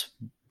of us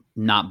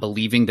not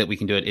believing that we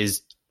can do it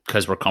is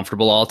because we're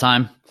comfortable all the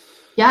time?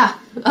 Yeah,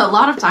 a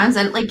lot of times.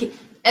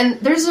 And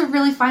there's a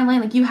really fine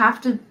line. Like you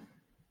have to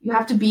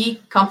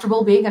be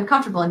comfortable being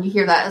uncomfortable. And you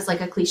hear that as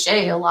like a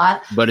cliche a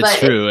lot. But it's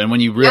true. And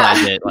when you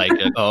realize it, like,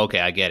 oh, okay,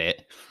 I get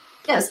it.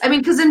 Yes. I mean,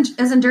 because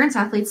as endurance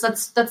athletes,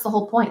 that's the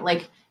whole point.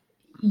 Like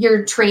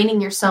you're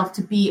training yourself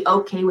to be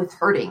okay with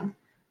hurting.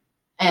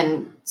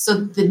 And so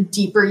the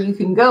deeper you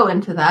can go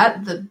into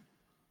that, the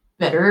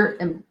better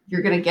and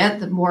you're going to get,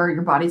 the more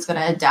your body's going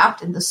to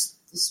adapt, and the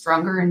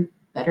stronger and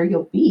better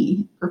you'll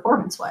be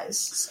performance wise.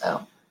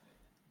 So.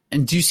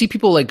 And do you see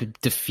people like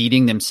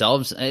defeating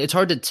themselves? It's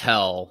hard to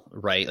tell,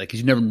 right? Like, 'cause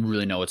you never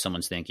really know what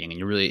someone's thinking, and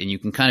you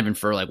can kind of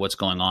infer like what's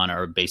going on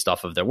or based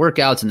off of their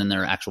workouts and then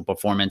their actual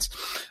performance.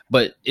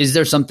 But is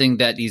there something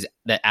that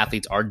that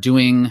athletes are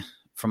doing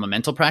from a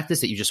mental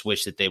practice that you just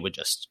wish that they would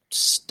just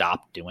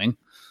stop doing?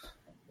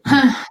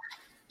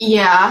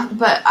 Yeah,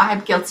 but I'm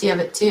guilty of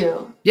it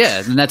too.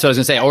 Yeah, and that's what I was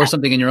gonna say, or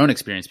something in your own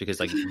experience, because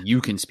like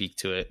you can speak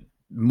to it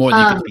more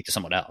than you can speak to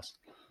someone else.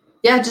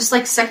 Yeah, just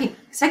like second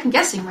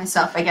guessing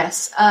myself, I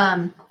guess,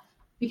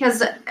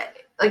 because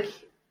like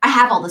I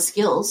have all the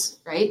skills,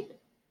 right?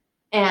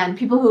 And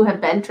people who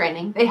have been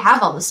training, they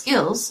have all the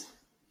skills,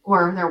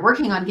 or they're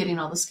working on getting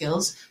all the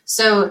skills.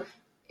 So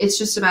it's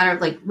just a matter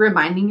of like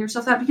reminding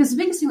yourself that, because the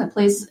biggest thing that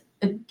plays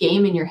a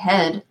game in your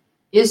head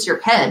is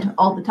your head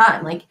all the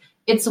time. Like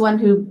it's the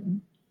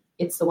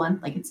one,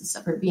 like it's a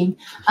separate being.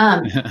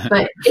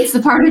 But it's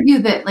the part of you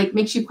that like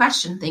makes you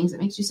question things. It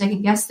makes you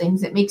second guess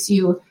things. It makes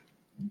you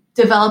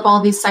develop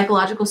all these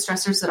psychological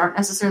stressors that aren't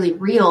necessarily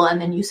real.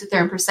 And then you sit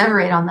there and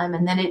perseverate on them.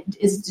 And then it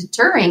is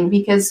deterring,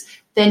 because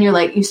then you're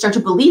like, you start to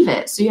believe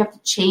it. So you have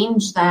to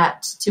change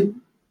that to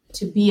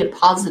be a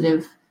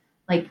positive,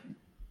 like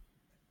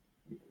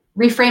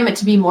reframe it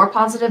to be more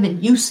positive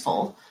and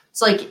useful.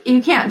 So like,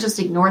 you can't just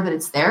ignore that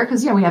it's there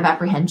because, we have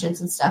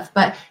apprehensions and stuff,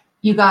 but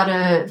you got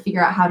to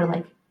figure out how to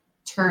like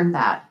turn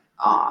that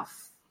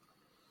off.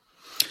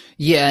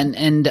 Yeah.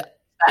 And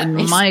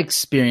in my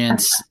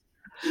experience,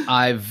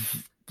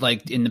 I've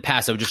like in the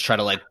past, I would just try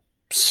to like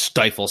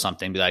stifle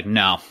something, be like,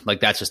 no,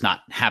 like that's just not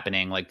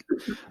happening. Like,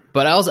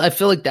 but I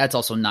feel like that's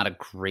also not a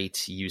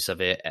great use of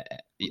it,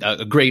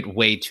 a great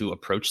way to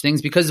approach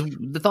things, because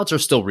the thoughts are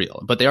still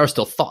real, but they are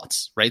still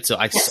thoughts, right? So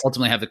I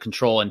ultimately have the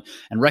control and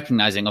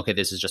recognizing, okay,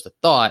 this is just a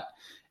thought.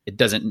 It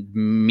doesn't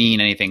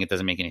mean anything. It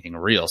doesn't make anything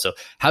real. So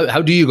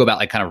how do you go about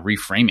like kind of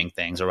reframing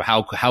things, or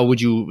how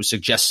would you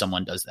suggest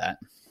someone does that?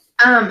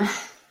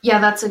 Yeah,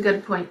 that's a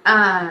good point.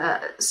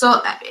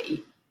 So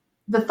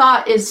the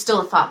thought is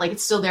still a thought. Like,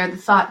 it's still there. The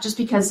thought, just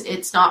because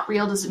it's not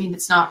real doesn't mean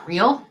it's not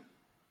real.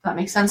 If that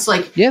makes sense.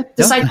 Like, the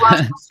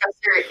psychological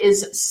stressor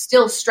is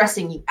still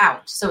stressing you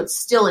out. So it's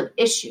still an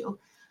issue.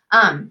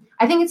 I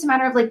think it's a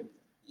matter of like,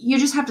 you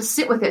just have to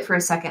sit with it for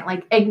a second,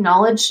 like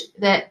acknowledge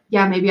that,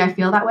 maybe I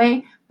feel that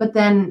way, but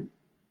then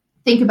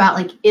think about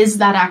like, is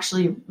that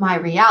actually my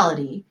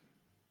reality?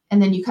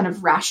 And then you kind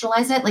of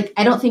rationalize it. Like,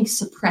 I don't think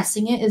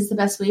suppressing it is the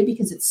best way,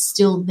 because it's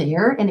still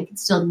there and it can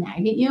still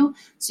nag at you.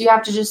 So you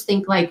have to just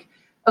think like,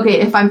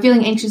 okay, if I'm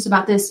feeling anxious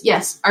about this,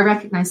 yes, I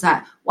recognize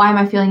that. Why am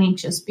I feeling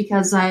anxious?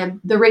 Because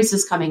the race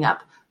is coming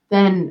up.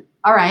 Then,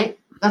 all right,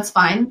 that's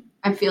fine.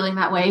 I'm feeling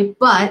that way.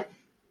 But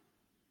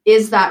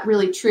is that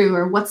really true?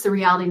 Or what's the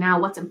reality now?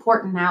 What's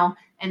important now?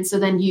 And so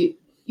then you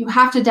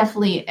have to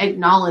definitely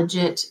acknowledge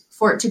it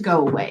for it to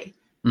go away.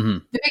 Mm-hmm.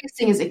 The biggest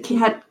thing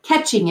is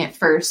catching it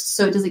first,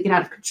 so it doesn't get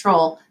out of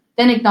control.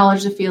 Then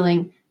acknowledge the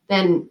feeling.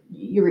 Then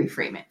you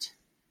reframe it,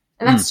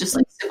 and that's just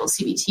like simple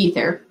CBT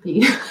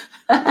therapy,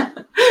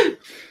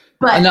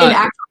 but in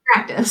actual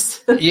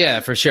practice. Yeah,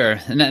 for sure,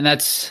 and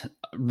that's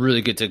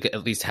really good to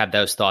at least have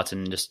those thoughts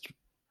and just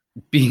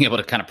being able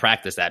to kind of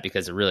practice that,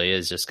 because it really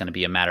is just going to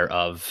be a matter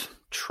of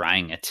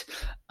trying it.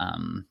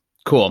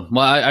 Cool.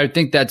 Well, I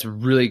think that's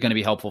really going to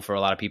be helpful for a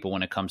lot of people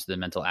when it comes to the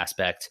mental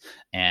aspect,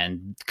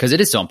 and because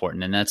it is so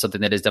important, and that's something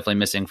that is definitely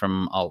missing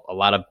from a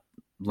lot of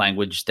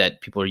language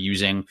that people are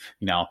using,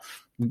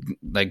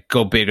 like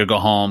go big or go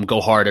home, go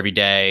hard every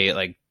day,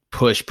 like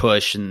push,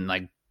 and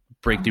like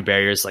break through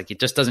barriers. Like, it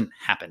just doesn't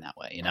happen that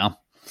way, No,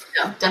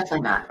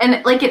 definitely not.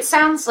 And like, it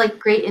sounds like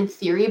great in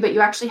theory, but you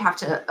actually have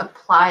to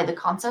apply the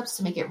concepts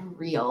to make it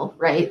real,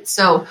 right?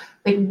 So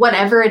like,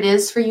 whatever it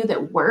is for you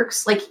that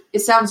works, like, it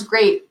sounds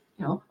great.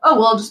 Oh,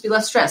 well, I'll just be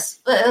less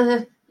stressed.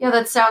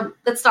 That's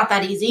not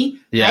that easy.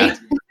 Yeah. Right.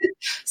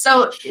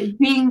 So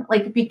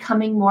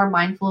becoming more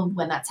mindful of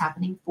when that's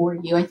happening for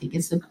you, I think,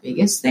 is the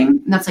biggest thing.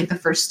 And that's like the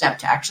first step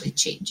to actually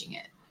changing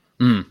it.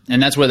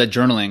 And that's where the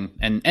journaling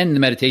and the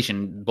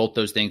meditation, both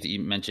those things that you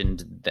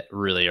mentioned, that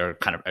really are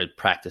kind of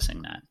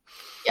practicing that.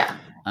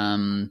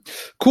 Yeah.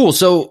 Cool.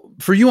 So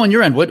for you on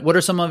your end, what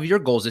are some of your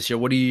goals this year?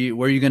 Where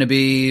are you going to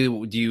be?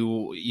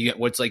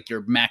 What's like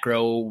your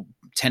macro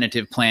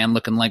tentative plan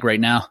looking like right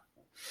now?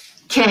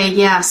 Okay,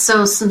 yeah,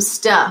 so some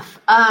stuff.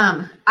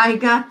 I'm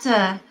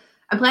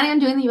planning on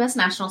doing the U.S.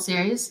 National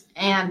Series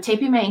and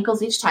taping my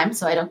ankles each time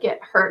so I don't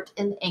get hurt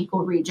in the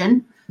ankle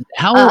region.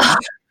 I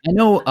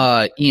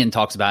know Ian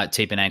talks about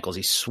taping ankles.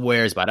 He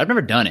swears by it. I've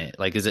never done it.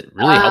 Like, is it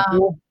really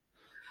helpful?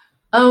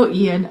 Oh,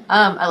 Ian.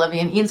 I love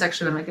Ian. Ian's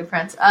actually one of my good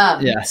friends.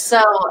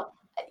 So,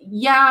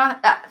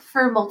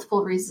 for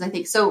multiple reasons, I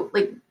think. So,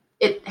 like,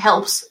 it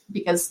helps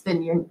because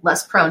then you're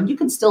less prone. You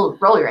can still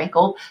roll your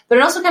ankle, but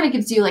it also kind of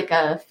gives you like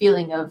a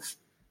feeling of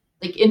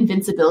like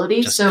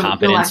invincibility. Just so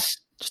confidence.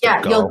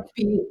 You'll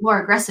be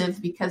more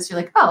aggressive because you're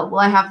like, oh, well,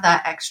 I have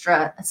that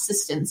extra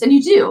assistance, and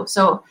you do.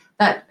 So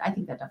I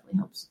think that definitely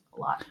helps a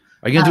lot.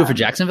 Are you gonna do it for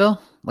Jacksonville,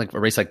 like a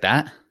race like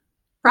that?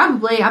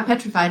 Probably. I'm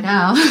petrified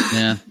now.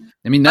 Yeah,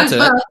 I mean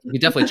you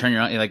definitely turn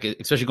your like,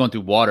 especially going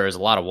through water. There's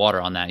a lot of water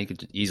on that. You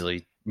could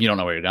easily, you don't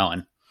know where you're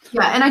going.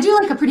 Yeah, and I do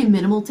like a pretty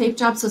minimal tape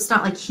job, so it's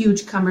not like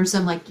huge,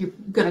 cumbersome, like you're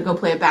going to go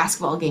play a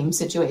basketball game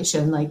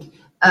situation, like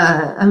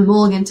a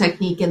mulligan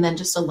technique and then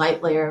just a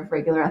light layer of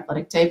regular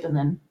athletic tape and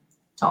then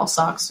tall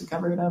socks to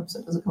cover it up so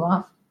it doesn't come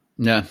off.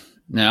 Yeah,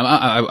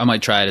 I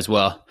might try it as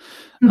well.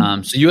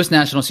 Mm-hmm. So U.S.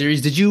 National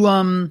Series, did you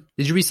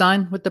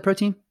re-sign with the pro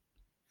team?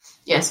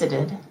 Yes, I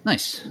did.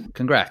 Nice.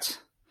 Congrats.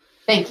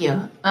 Thank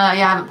you. I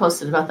haven't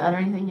posted about that or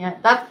anything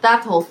yet.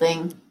 That whole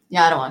thing,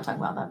 I don't want to talk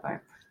about that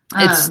part.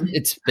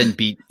 It's been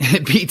beat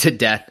to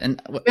death,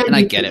 and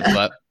I get it,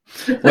 but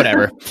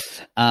whatever.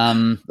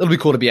 It'll be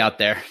cool to be out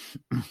there.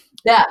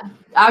 Yeah,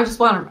 I just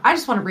want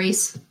to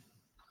race.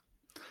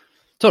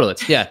 Totally,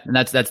 yeah, and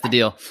that's the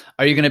deal.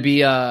 Are you going to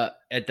be at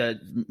the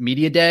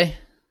media day?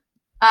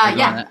 I'm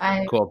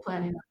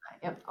planning on that.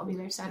 Yep, I'll be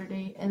there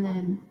Saturday, and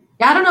then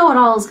I don't know what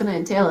all is going to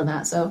entail in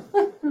that, so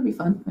it'll be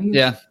fun.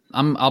 Yeah,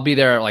 I'll be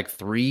there at like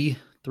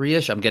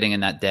 3-ish. I'm getting in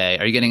that day.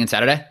 Are you getting in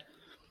Saturday?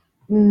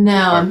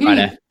 No, I'm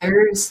getting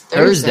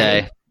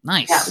Thursday.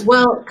 Nice. Yeah,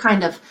 well,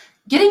 kind of.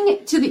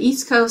 Getting to the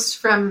East Coast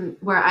from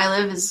where I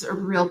live is a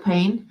real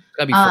pain. It's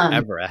gotta be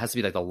forever. It has to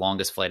be like the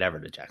longest flight ever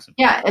to Jacksonville.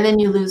 Yeah, and then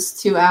you lose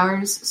 2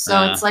 hours.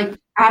 So it's like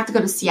I have to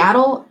go to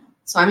Seattle.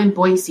 So I'm in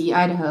Boise,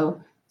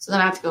 Idaho. So then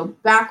I have to go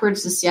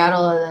backwards to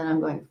Seattle, and then I'm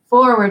going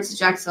forwards to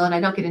Jacksonville, and I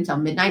don't get until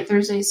midnight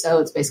Thursday, so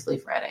it's basically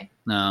Friday.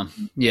 No,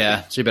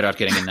 yeah, so you're better off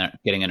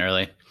getting in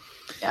early.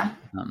 Yeah.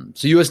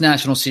 So U.S.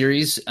 National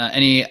Series,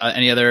 any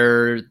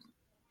other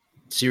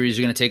series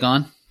you're going to take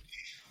on?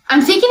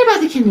 I'm thinking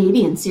about the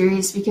Canadian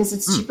Series because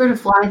it's cheaper to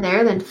fly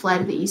there than to fly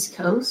to the East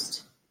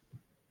Coast.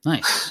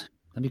 Nice.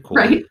 That'd be cool.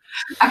 Right?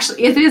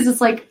 Actually, it is. It's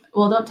like,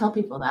 well, don't tell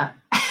people that.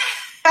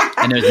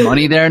 And there's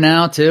money there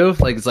now, too?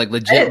 Like, it's like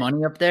legit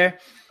money up there?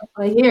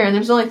 Right here, and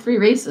there's only 3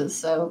 races.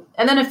 So,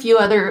 and then a few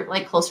other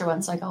like closer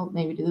ones, like I'll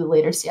maybe do the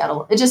later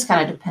Seattle. It just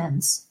kind of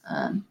depends.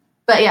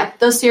 But yeah,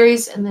 those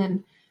series, and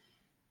then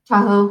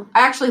Tahoe.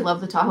 I actually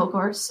love the Tahoe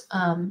course.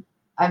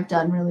 I've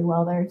done really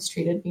well there. It's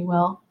treated me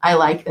well. I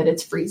like that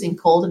it's freezing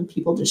cold and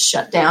people just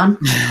shut down.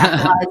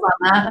 Capitalize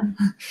on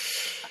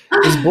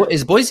that.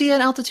 Is Boise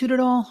at altitude at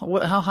all?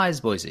 How high is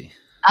Boise?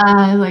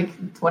 Like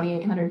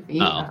 2,800 feet.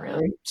 Not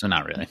really. So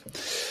not really.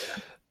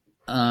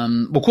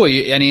 Well, cool.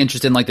 Any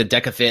interest in like the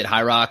DECA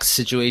High Rocks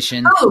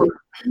situation? Oh,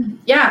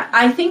 yeah.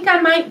 I think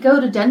I might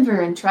go to Denver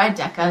and try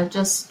DECA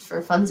just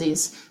for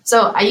funsies.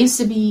 So I used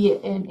to be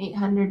an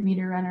 800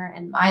 meter runner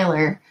and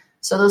miler.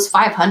 So those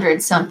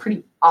 500s sound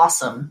pretty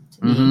awesome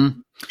to me.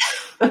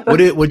 Mm-hmm. What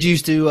did you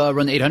used to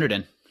run the 800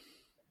 in?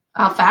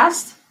 How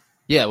fast?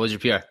 Yeah. What was your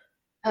PR?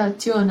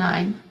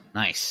 209.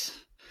 Nice.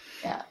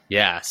 Yeah.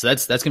 Yeah. So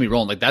that's going to be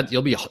rolling like that.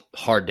 You'll be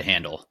hard to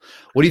handle.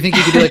 What do you think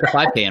you could do like a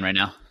 5K in right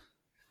now?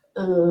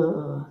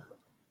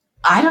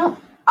 I don't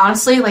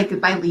honestly like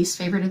my least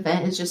favorite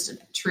event is just a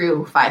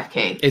true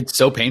 5K. It's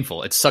so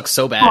painful. It sucks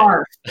so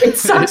bad. It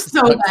sucks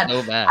so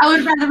bad. I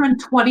would rather run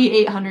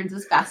 2,800s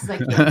as fast as I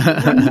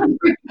can.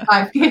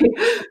 5K.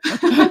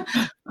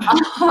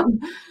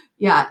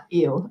 Yeah,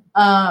 ew.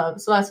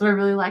 So that's what I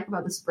really like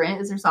about the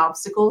sprint is there's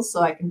obstacles,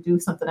 so I can do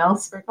something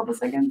else for a couple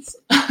seconds.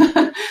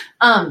 I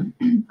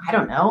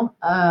don't know.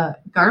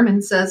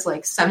 Garmin says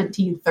like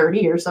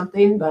 17:30 or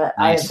something, but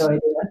nice. I have no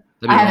idea.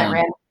 I haven't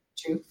ran a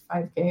true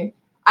 5K.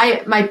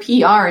 My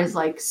PR is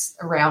like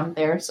around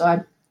there,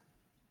 so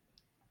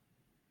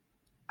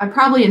I'm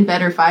probably in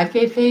better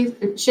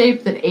 5K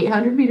shape than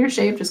 800 meter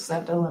shape just because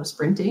I've done a lot of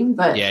sprinting.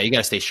 But yeah, you got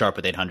to stay sharp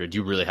with 800.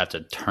 You really have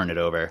to turn it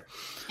over.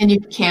 And you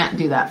can't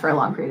do that for a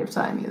long period of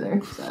time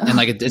either. So. And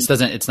like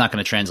it's not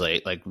going to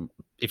translate. Like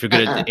if you're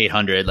good at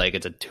 800, like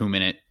it's a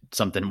 2-minute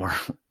something more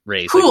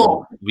race.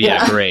 Cool. Like,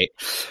 yeah, great.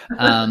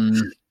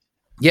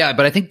 Yeah,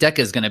 but I think DECA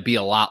is going to be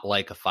a lot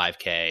like a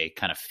 5K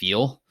kind of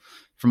feel,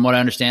 from what I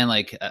understand.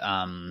 Like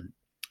I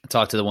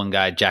talked to the one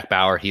guy, Jack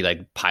Bauer. He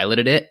like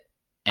piloted it.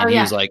 And he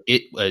was like,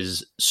 it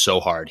was so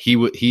hard.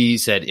 He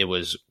said it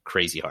was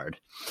crazy hard.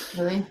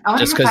 Really? I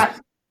wonder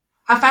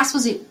how fast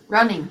was he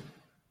running?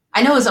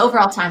 I know his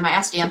overall time. I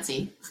asked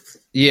Yancey.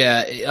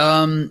 Yeah.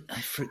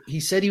 He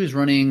said he was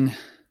running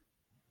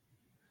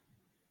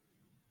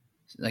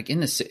like in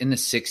the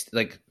 6th,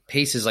 like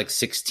pace is like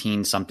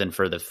 16 something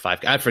for the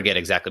 5K. I forget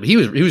exactly, but he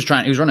was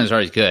running as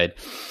hard as he could.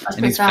 That's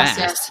and he's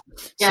fast.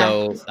 Yeah.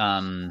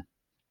 So,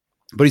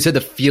 but he said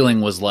the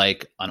feeling was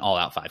like an all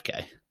out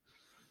 5K.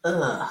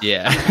 Ugh.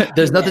 Yeah.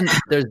 There's nothing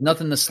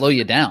to slow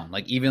you down.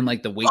 Like even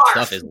like the weight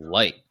stuff is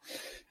light.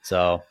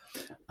 So,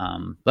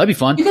 that'd be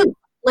fun. You could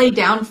lay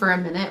down for a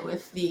minute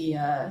with the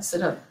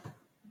sit up.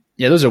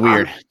 Yeah. Those are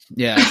weird.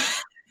 Yeah.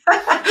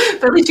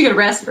 But at least you could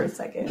rest for a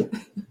second.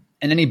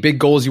 And any big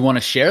goals you want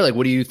to share? Like,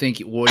 what do you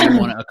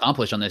want to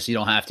accomplish on this? You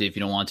don't have to if you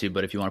don't want to,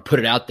 but if you want to put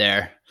it out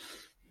there.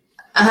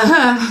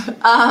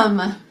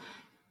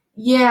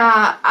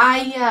 Yeah,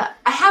 I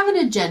have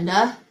an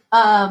agenda.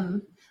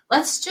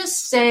 Let's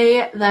just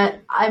say that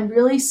I'm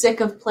really sick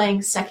of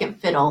playing second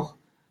fiddle.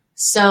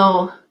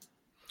 So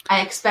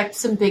I expect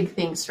some big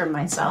things from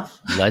myself.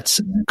 Let's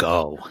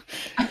go.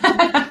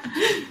 Yeah,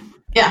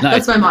 nice.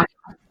 That's my motto.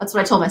 That's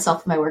what I told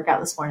myself in my workout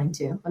this morning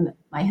too, when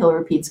my hill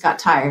repeats got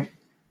tired.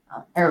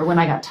 Or when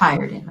I got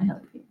tired in my hill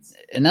repeats.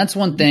 And that's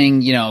one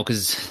thing,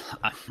 because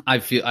I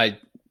feel I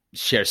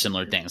share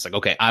similar things. Like,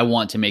 okay, I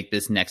want to make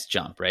this next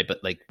jump, right?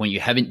 But like when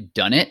you haven't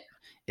done it,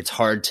 it's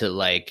hard to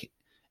like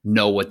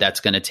know what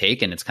that's going to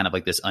take. And it's kind of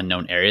like this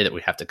unknown area that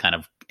we have to kind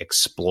of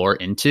explore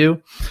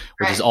into,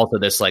 which is also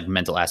this like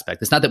mental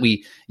aspect. It's not that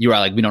we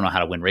don't know how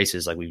to win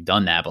races. Like we've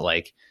done that, but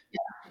like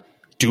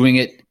doing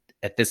it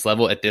at this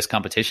level, at this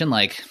competition,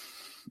 like,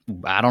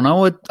 I don't know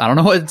what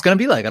it's going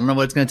to be like. I don't know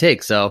what it's going to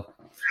take. So.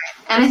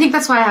 And I think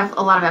that's why I have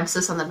a lot of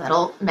emphasis on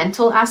the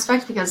mental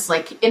aspect, because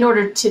like in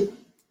order to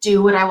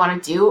do what I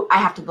want to do, I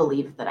have to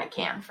believe that I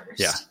can first.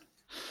 Yeah.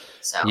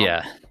 So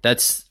yeah,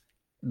 that's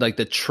like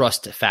the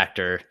trust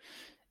factor.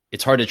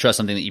 It's hard to trust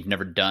something that you've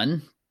never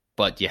done,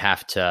 but you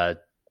have to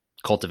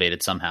cultivate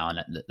it somehow.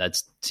 And that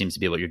seems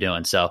to be what you're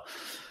doing. So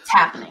it's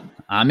happening.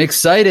 I'm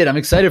excited. I'm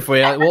excited for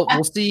you.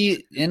 We'll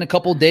see in a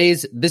couple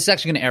days. This is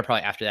actually going to air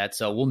probably after that.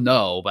 So we'll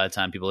know by the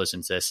time people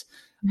listen to this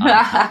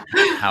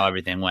how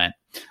everything went.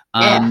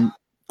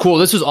 Cool.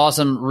 This was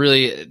awesome.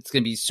 Really, it's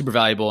going to be super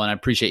valuable, and I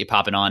appreciate you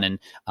popping on and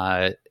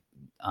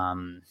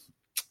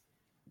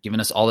giving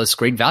us all this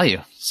great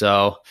value.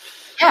 So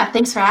yeah,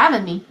 thanks for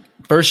having me.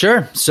 For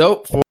sure.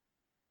 So for